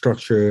control or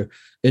structure,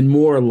 and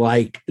more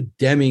like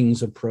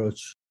Deming's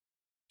approach,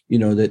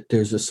 that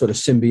there's a sort of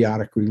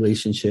symbiotic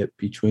relationship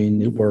between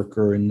the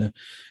worker and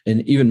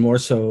even more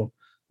so,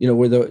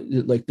 where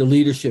the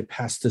leadership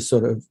has to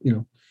sort of,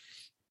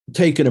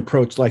 take an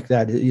approach like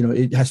that.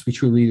 It has to be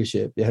true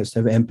leadership. It has to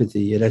have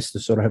empathy. It has to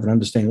sort of have an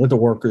understanding. Let the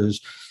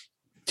workers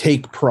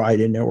take pride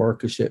in their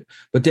workmanship.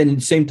 But then at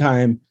the same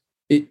time,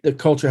 the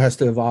culture has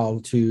to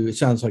evolve to, it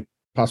sounds like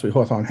possibly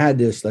Hawthorne had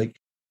this, like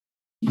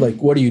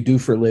what do you do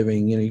for a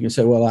living? You can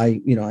say, well,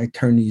 I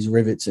turn these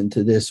rivets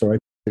into this, or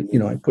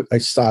I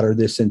solder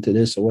this into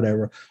this or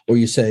whatever. Or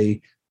you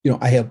say,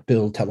 I help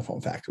build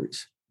telephone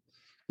factories.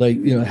 Like,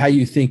 how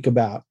you think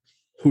about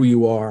who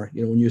you are,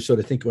 when you sort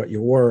of think about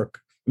your work.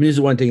 I mean, this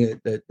is one thing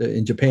that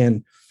in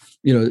Japan,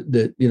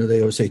 they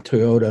always say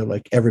Toyota,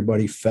 like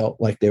everybody felt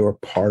like they were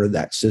part of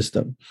that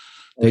system.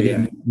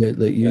 You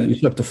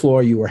swept the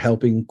floor, you were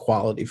helping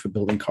quality for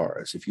building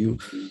cars. If you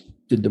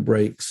did the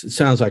brakes, it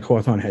sounds like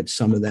Hawthorne had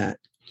some of that.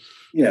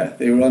 Yeah,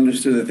 they were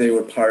understood that they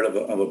were part of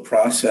a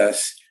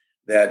process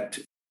that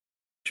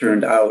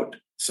turned out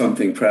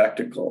something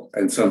practical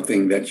and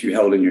something that you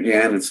held in your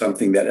hand and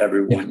something that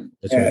everyone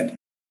had. Right.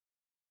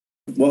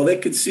 Well, they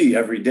could see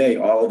every day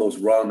all of those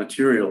raw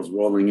materials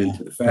rolling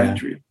into the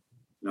factory.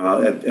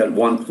 At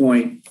one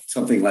point,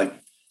 something like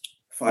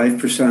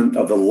 5%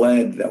 of the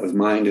lead that was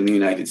mined in the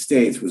United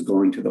States was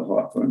going to the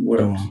Hawthorne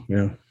Works.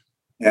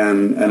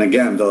 And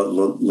again, the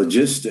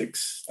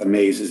logistics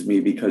amazes me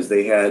because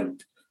they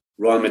had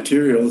raw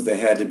materials that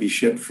had to be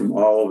shipped from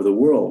all over the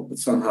world, but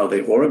somehow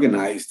they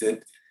organized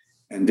it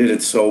and did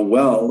it so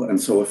well and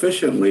so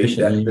efficiently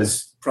that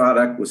this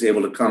product was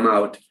able to come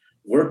out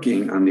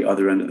working on the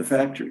other end of the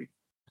factory.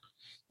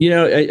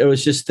 I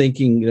was just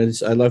thinking,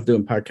 I love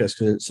doing podcasts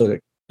because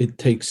it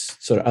takes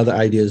sort of other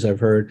ideas I've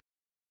heard.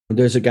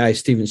 There's a guy,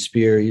 Steven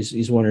Spear.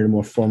 He's one of the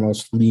more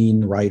foremost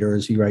lean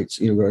writers. He writes,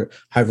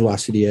 High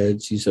Velocity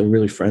Edge. He's a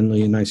really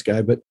friendly and nice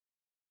guy. But,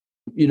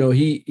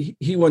 he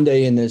one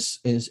day in his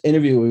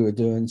interview we were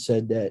doing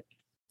said that,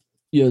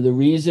 the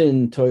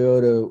reason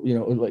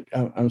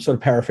Toyota, I'm sort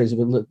of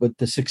paraphrasing, but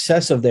the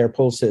success of their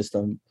pull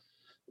system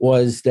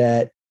was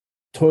that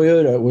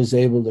Toyota was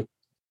able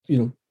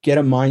to, get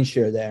a mind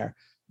share there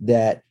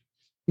that,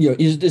 this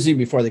is even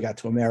before they got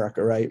to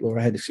America, right? Or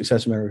had the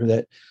success in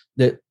America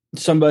that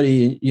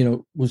somebody,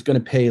 was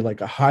going to pay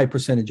like a high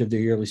percentage of their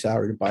yearly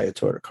salary to buy a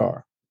Toyota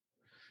car.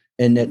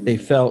 And that they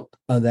felt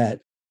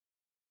that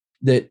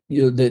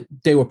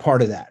they were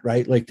part of that,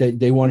 right? Like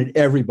they wanted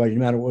everybody, no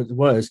matter what it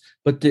was.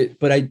 But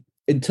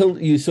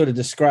until you sort of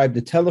described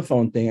the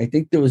telephone thing, I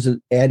think there was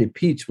an added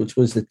piece, which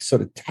was the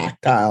sort of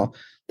tactile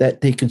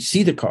that they could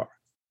see the car.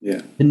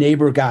 Yeah. The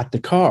neighbor got the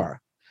car.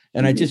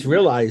 And I just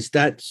realized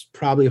that's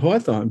probably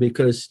Hawthorne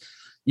because,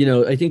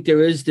 I think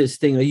there is this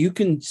thing, you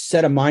can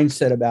set a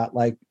mindset about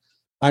like,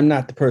 I'm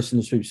not the person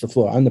who sweeps the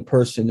floor. I'm the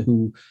person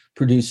who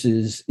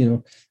produces,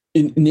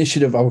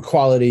 initiative of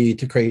quality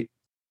to create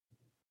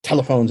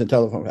telephones and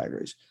telephone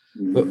factories.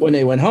 Mm-hmm. But when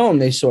they went home,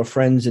 they saw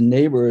friends and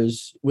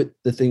neighbors with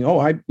the thing.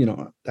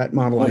 That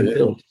model I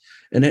built.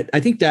 And I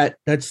think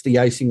that's the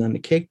icing on the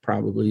cake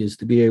probably is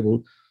to be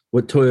able,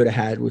 what Toyota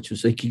had, which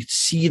was like, you could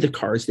see the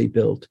cars they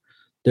built,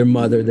 their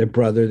mother, their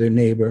brother, their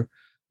neighbor.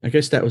 I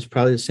guess that was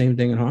probably the same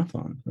thing in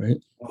Hawthorne, right?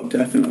 Oh,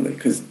 definitely.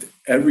 Because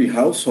every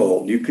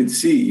household you could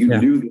see,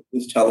 knew that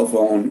this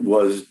telephone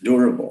was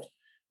durable,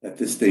 that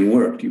this thing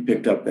worked. You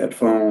picked up that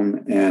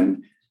phone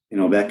and,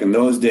 back in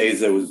those days,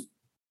 there was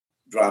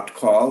dropped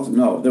calls.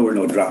 No, there were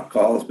no dropped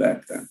calls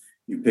back then.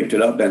 You picked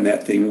it up and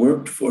that thing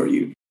worked for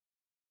you.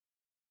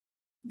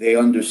 They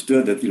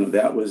understood that,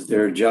 that was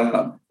their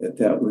job,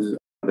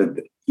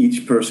 that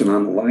each person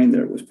on the line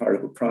there was part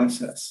of a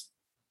process.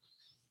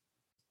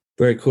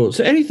 Very cool.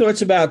 So any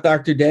thoughts about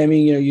Dr.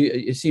 Deming?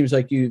 It seems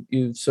like you've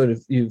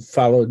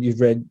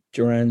read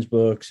Juran's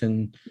books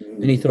and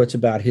any thoughts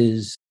about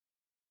his,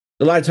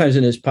 a lot of times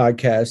in this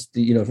podcast,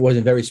 if it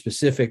wasn't very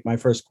specific, my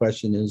first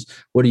question is,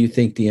 what do you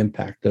think the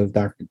impact of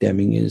Dr.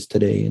 Deming is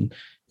today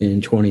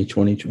in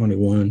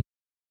 2021?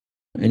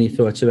 Any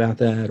thoughts about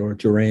that or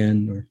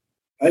Juran? Or?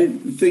 I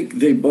think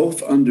they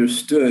both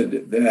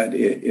understood that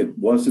it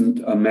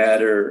wasn't a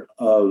matter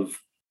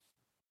of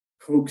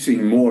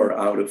coaxing more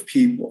out of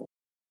people.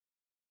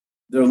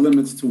 There are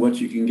limits to what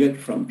you can get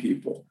from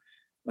people.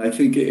 I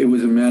think it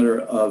was a matter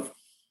of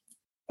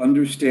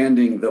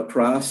understanding the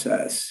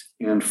process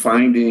and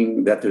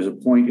finding that there's a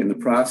point in the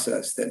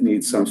process that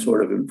needs some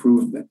sort of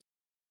improvement.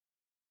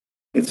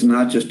 It's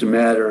not just a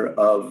matter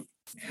of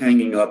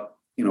hanging up,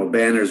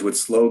 banners with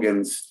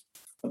slogans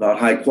about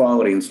high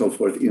quality and so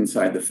forth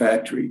inside the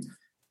factory.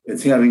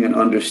 It's having an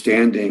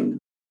understanding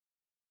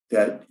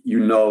that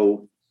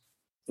the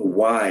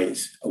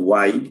whys,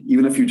 why,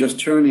 even if you're just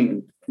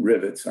turning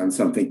rivets on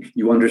something,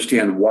 you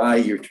understand why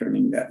you're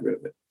turning that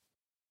rivet.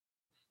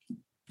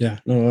 Yeah,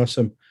 no,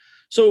 awesome.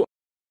 So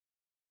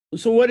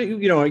what are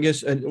you, I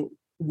guess,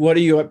 what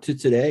are you up to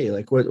today?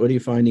 Like, what are you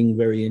finding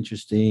very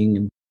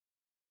interesting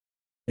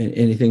and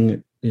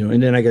anything,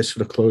 and then I guess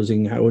sort of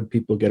closing, how would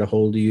people get a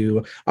hold of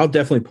you? I'll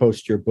definitely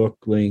post your book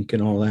link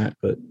and all that,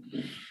 but.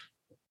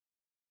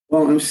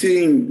 Well, I'm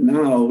seeing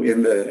now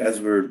as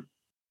we're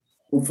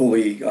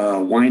hopefully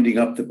winding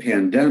up the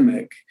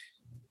pandemic,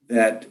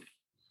 that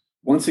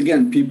once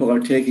again, people are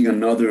taking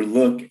another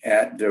look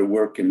at their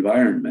work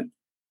environment.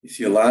 You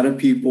see a lot of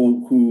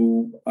people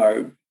who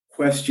are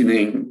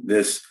questioning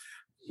this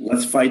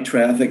let's fight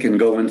traffic and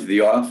go into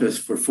the office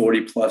for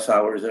 40 plus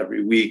hours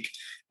every week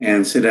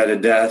and sit at a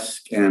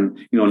desk.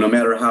 And, no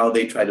matter how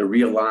they try to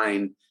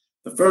realign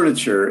the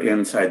furniture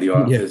inside the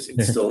office,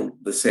 it's still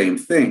the same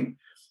thing.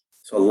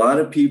 So a lot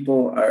of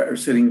people are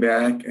sitting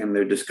back and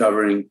they're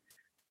discovering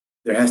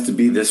there has to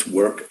be this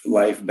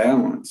work-life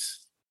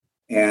balance.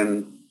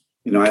 And,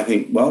 I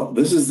think, well,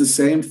 this is the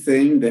same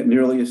thing that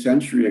nearly a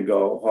century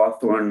ago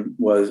Hawthorne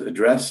was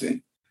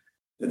addressing,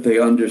 that they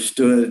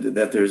understood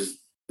that there's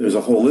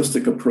a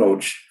holistic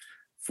approach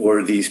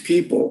for these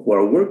people who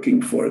are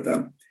working for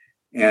them.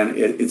 And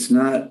it's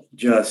not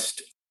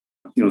just,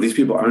 these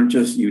people aren't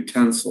just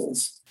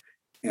utensils.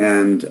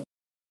 And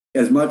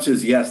as much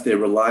as, yes, they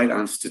relied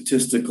on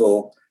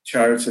statistical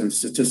charts and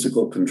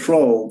statistical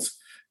controls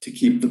to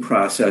keep the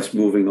process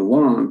moving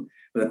along,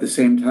 but at the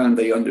same time,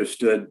 they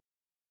understood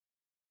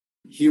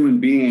human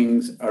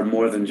beings are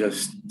more than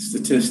just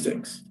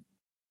statistics.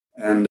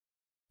 And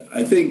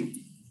I think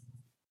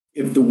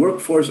if the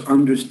workforce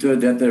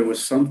understood that there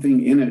was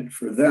something in it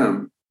for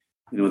them,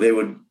 they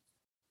would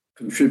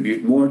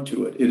contribute more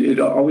to it. It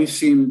always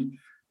seemed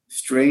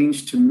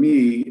strange to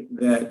me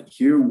that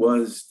here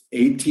was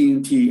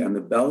AT&T and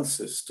the Bell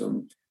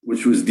system,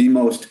 which was the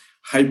most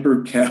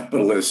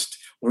hyper-capitalist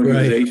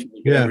organization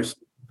you've ever seen.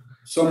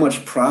 So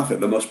much profit,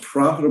 the most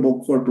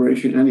profitable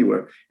corporation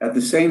anywhere. At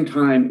the same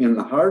time, in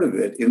the heart of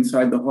it,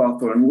 inside the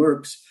Hawthorne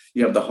Works,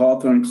 you have the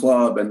Hawthorne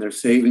Club and their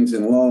savings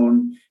and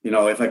loan.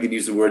 If I could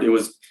use the word, it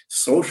was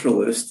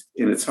socialist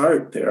in its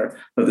heart there,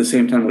 but at the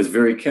same time was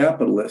very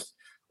capitalist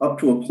up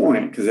to a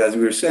point, because as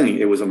we were saying,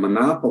 it was a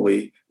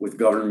monopoly with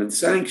government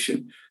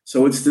sanction.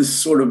 So it's this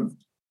sort of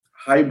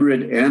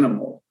hybrid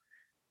animal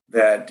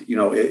that,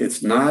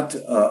 it's not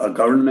a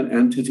government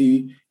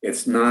entity.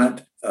 It's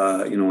not,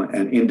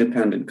 an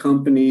independent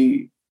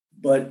company,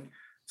 but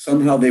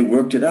somehow they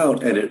worked it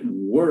out and it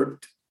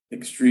worked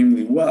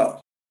extremely well,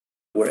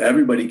 where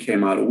everybody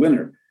came out a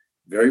winner.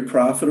 Very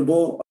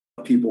profitable.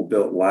 People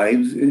built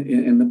lives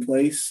in the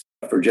place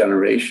for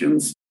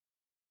generations.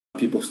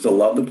 People still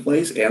love the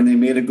place, and they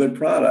made a good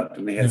product,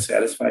 and they had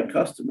satisfied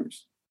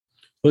customers.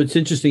 Well, it's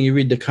interesting. You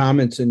read the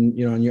comments and,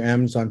 on your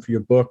Amazon for your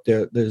book,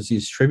 there's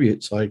these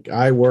tributes like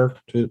I work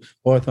to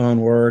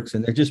Hawthorne Works,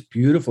 and they're just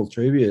beautiful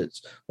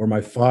tributes. Or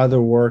my father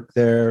worked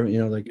there,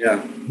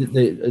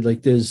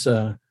 there's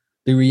the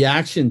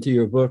reaction to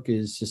your book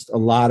is just a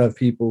lot of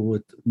people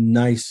with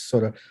nice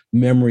sort of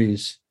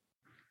memories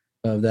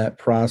of that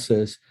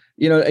process.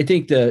 I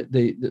think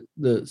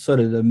the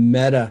sort of the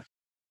meta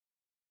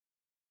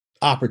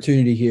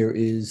opportunity here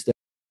is that,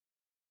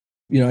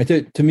 I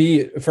think to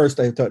me, at first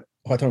I thought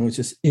Hawthorne was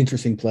just an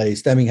interesting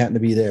place. Deming happened to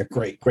be there.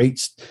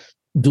 Great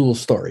dual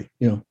story.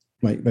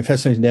 My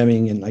fascination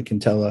Deming, and I can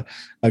tell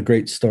a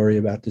great story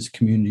about this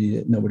community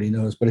that nobody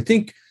knows. But I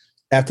think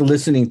after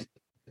listening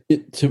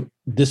to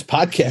this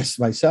podcast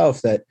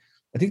myself, that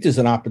I think there's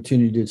an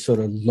opportunity to sort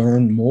of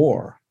learn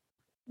more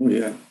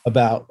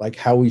about like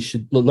how we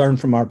should learn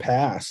from our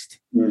past.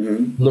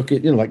 Mm-hmm. Look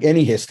at, like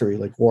any history,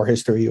 like war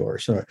history or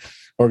sort of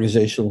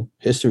organizational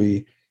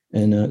history.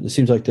 And it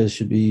seems like there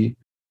should be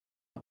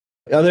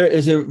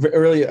is there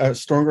really a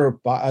stronger,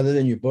 other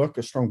than your book,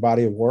 a strong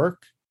body of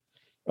work,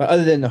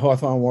 other than the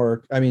Hawthorne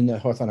work, the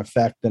Hawthorne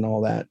effect and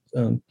all that,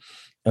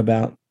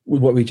 about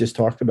what we just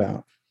talked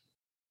about?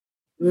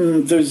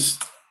 There's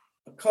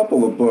a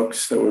couple of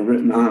books that were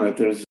written on it.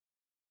 There's a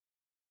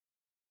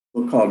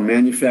book called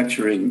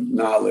Manufacturing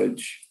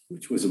Knowledge,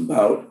 which was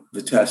about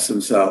the tests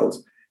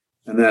themselves.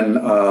 And then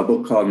a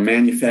book called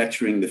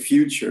Manufacturing the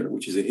Future,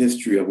 which is a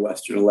history of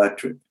Western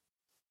Electric.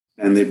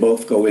 And they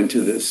both go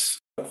into this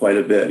quite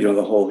a bit,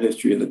 the whole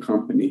history of the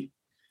company.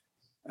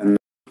 And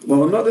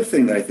well, another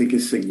thing that I think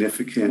is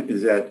significant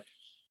is that,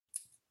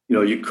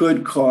 you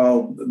could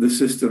call the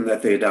system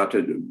that they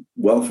adopted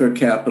welfare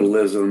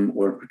capitalism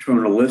or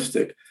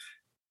paternalistic,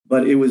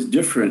 but it was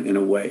different in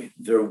a way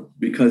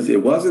because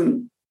it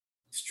wasn't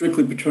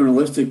strictly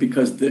paternalistic,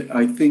 because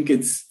I think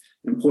it's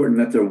important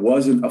that there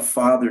wasn't a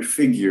father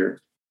figure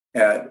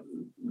at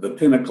the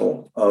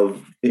pinnacle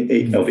of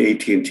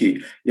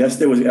AT&T. Yes,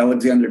 there was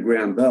Alexander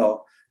Graham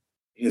Bell.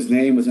 His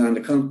name was on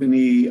the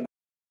company,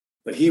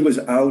 but he was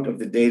out of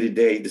the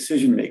day-to-day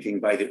decision-making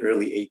by the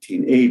early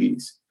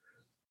 1880s.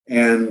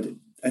 And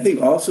I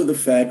think also the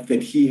fact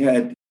that he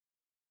had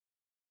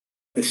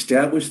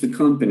established the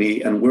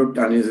company and worked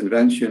on his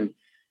invention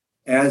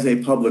as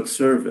a public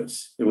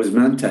service. It was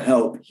meant to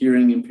help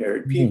hearing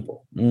impaired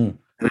people. Mm.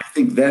 And I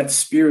think that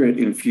spirit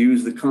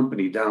infused the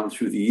company down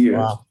through the years.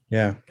 Wow.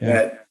 Yeah.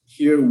 That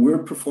here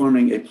we're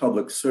performing a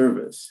public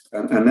service.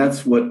 And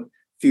that's what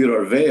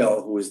Theodore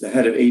Vail, who was the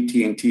head of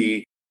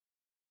AT&T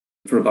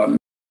for about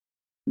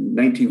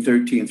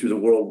 1913 through the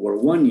World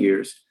War I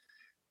years,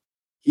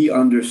 he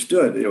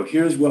understood,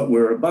 here's what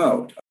we're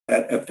about.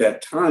 At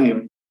that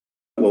time,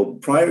 well,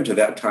 prior to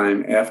that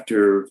time,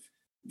 after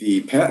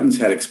the patents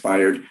had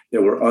expired,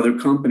 there were other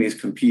companies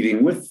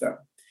competing with them.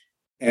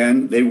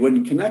 And they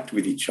wouldn't connect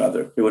with each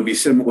other. It would be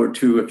similar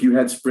to if you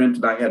had Sprint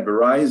and I had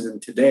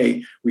Verizon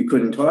today, we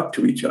couldn't talk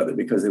to each other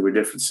because they were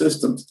different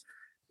systems.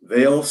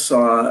 Vail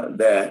saw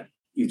that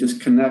You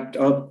just connect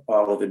up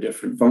all of the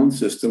different phone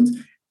systems,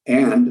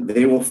 and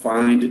they will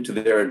find it to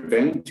their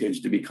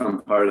advantage to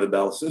become part of the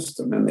Bell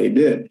system. And they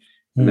did.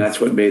 And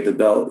that's what made the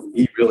Bell,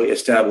 he really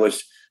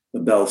established the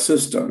Bell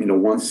system,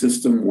 one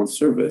system, one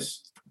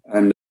service.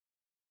 And,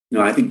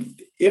 I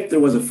think if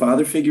there was a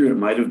father figure, it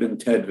might have been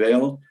Ted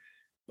Vail.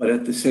 But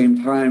at the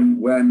same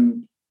time,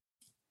 when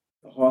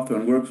the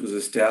Hawthorne Works was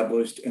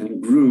established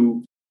and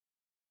grew,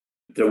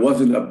 there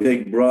wasn't a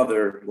big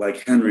brother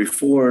like Henry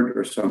Ford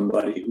or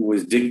somebody who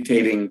was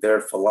dictating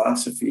their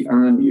philosophy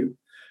on you,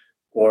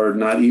 or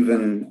not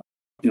even,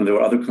 there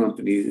were other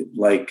companies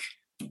like,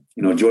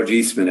 George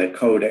Eastman at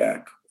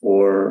Kodak,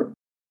 or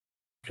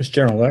just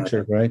General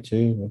Electric, right?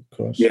 Too, of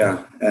course.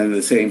 Yeah, and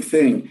the same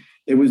thing.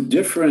 It was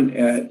different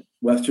at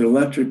Western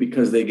Electric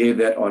because they gave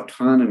that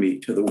autonomy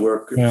to the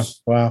workers. Yeah.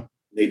 Wow.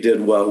 They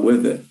did well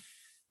with it.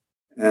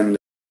 And,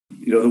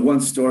 the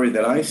one story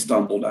that I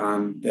stumbled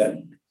on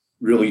that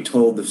really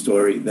told the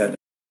story that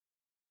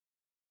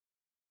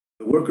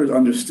the workers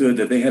understood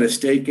that they had a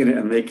stake in it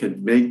and they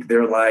could make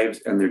their lives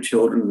and their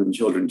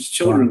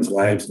children's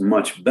lives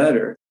much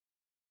better.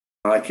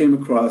 I came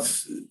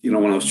across, when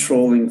I was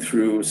trolling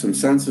through some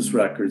census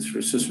records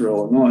for Cicero,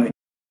 Illinois,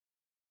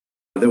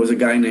 there was a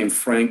guy named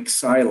Frank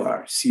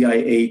Cilar,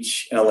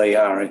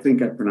 Cihlar. I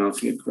think I'm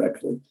pronouncing it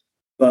correctly.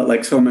 But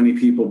like so many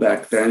people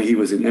back then, he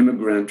was an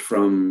immigrant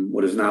from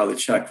what is now the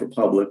Czech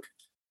Republic,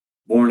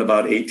 born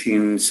about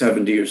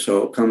 1870 or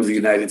so, comes to the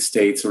United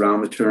States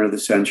around the turn of the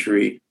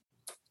century,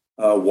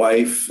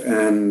 wife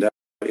and,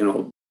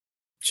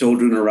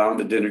 children around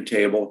the dinner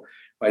table.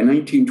 By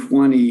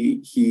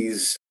 1920,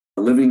 he's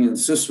living in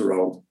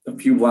Cicero, a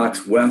few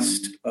blocks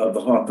west of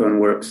the Hawthorne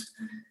Works,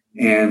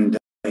 and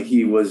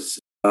he was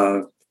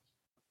a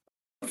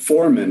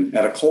foreman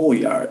at a coal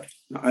yard.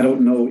 I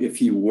don't know if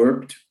he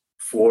worked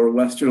for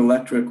Western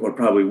Electric or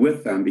probably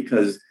with them,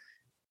 because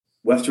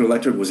Western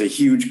Electric was a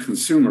huge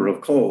consumer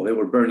of coal. They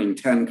were burning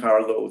 10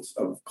 carloads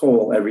of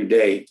coal every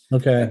day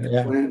at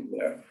the plant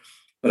there.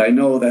 But I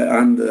know that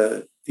on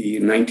the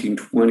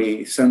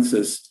 1920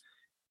 census,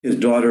 his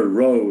daughter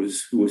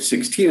Rose, who was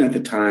 16 at the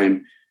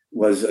time,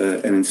 was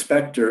an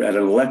inspector at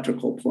an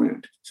electrical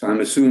plant. So I'm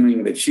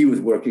assuming that she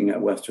was working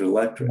at Western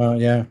Electric. Oh,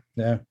 yeah.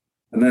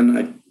 And then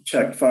I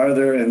checked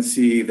farther and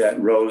see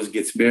that Rose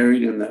gets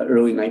married in the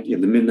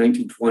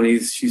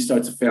mid-1920s. She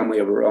starts a family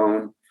of her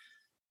own.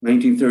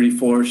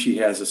 1934, she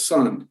has a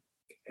son.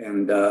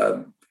 And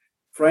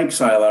Frank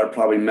Cilar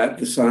probably met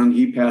the son.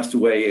 He passed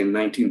away in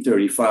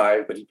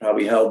 1935, but he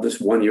probably held this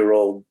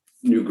one-year-old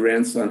new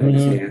grandson in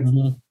his hands.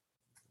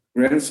 Mm-hmm.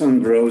 Grandson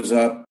grows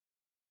up,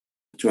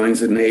 joins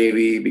the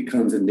Navy,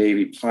 becomes a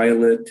Navy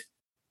pilot,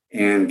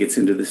 and gets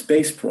into the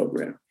space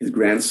program. His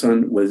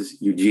grandson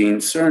was Eugene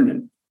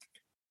Cernan,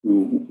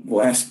 who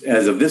was,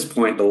 as of this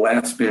point, the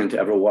last man to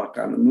ever walk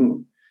on the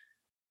moon.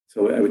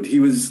 So he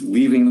was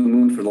leaving the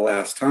moon for the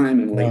last time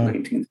in late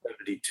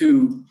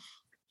 1972.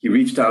 He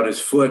reached out his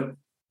foot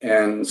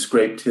and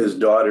scraped his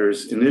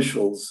daughter's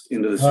initials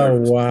into the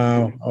surface. Oh,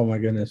 wow. Oh, my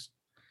goodness.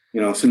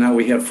 So now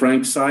we have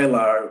Frank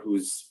Cilar,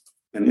 who's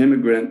an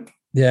immigrant.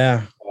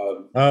 Yeah.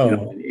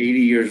 80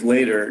 years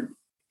later,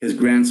 his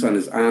grandson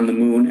is on the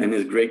moon and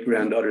his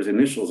great-granddaughter's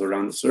initials are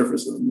on the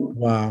surface of the moon.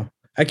 Wow.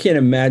 I can't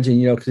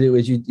imagine, because it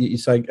was,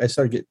 I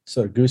started to get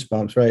sort of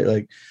goosebumps, right?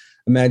 Like,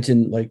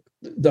 imagine like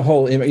the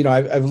whole,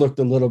 I've looked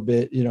a little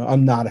bit,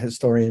 I'm not a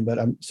historian, but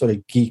I'm sort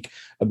of geek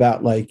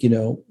about like,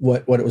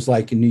 what it was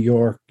like in New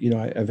York.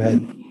 I've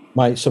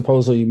had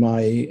supposedly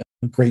my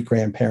great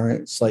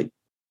grandparents, like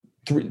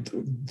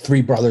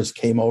three brothers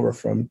came over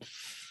from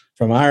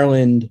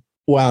Ireland,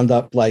 wound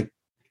up like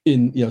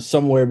in,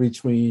 somewhere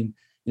between,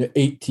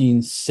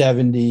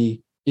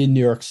 1870 in New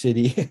York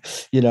City,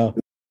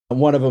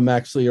 One of them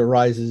actually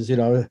arises, I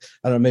don't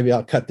know, maybe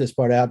I'll cut this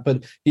part out,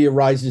 but he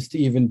arises to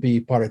even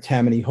be part of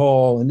Tammany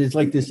Hall. And there's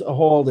like this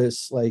hall,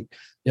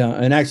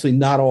 and actually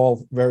not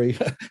all very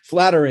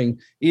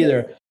flattering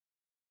either.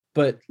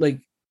 But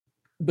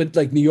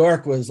New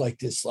York was like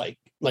this,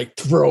 like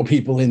throw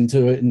people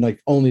into it and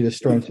like only the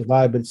strong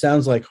survive. But it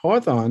sounds like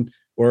Hawthorne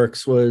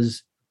Works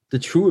was the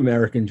true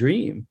American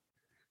dream.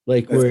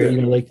 Like that's where,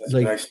 good.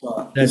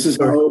 This is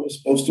how it was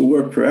supposed to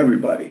work for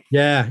everybody.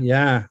 Yeah.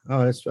 Yeah.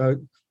 Oh, that's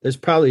there's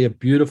probably a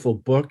beautiful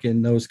book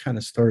in those kind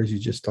of stories you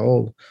just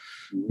told,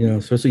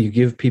 especially you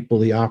give people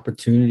the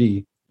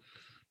opportunity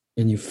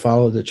and you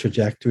follow the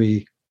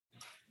trajectory,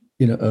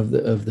 of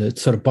the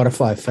sort of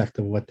butterfly effect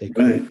of what they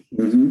create. Right.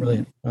 Mm-hmm.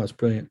 Brilliant. That was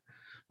brilliant.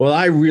 Well,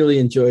 I really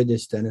enjoyed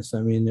this, Dennis.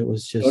 I mean, it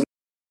was just,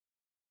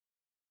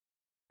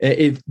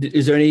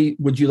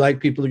 would you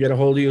like people to get a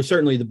hold of you?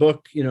 Certainly the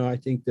book, I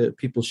think that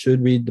people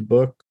should read the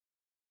book.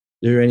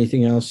 Is there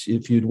anything else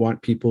if you'd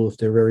want people, if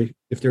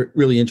they're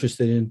really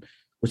interested in,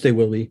 which they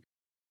will be.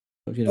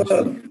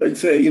 I'd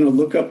say,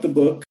 look up the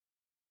book,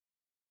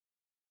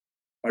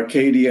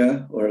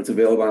 Arcadia, or it's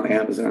available on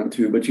Amazon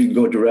too, but you can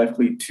go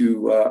directly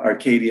to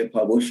Arcadia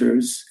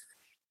Publishers.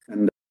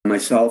 And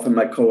myself and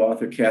my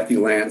co-author, Kathy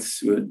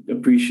Lance, would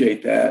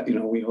appreciate that.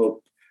 We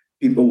hope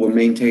people will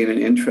maintain an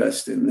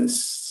interest in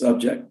this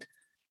subject.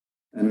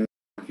 And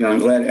I'm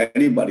glad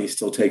anybody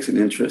still takes an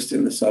interest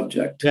in the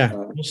subject. Yeah,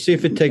 we'll see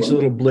if it takes a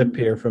little blip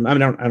here from. I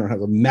mean, I don't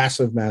have a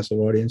massive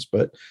audience,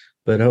 but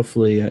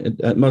hopefully,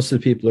 most of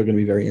the people are going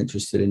to be very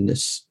interested in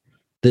this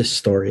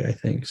story, I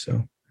think.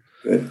 So,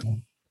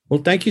 good.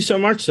 Well, thank you so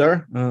much,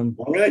 sir. All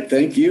right,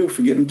 thank you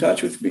for getting in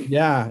touch with me.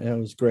 Yeah, it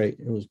was great.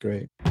 It was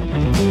great.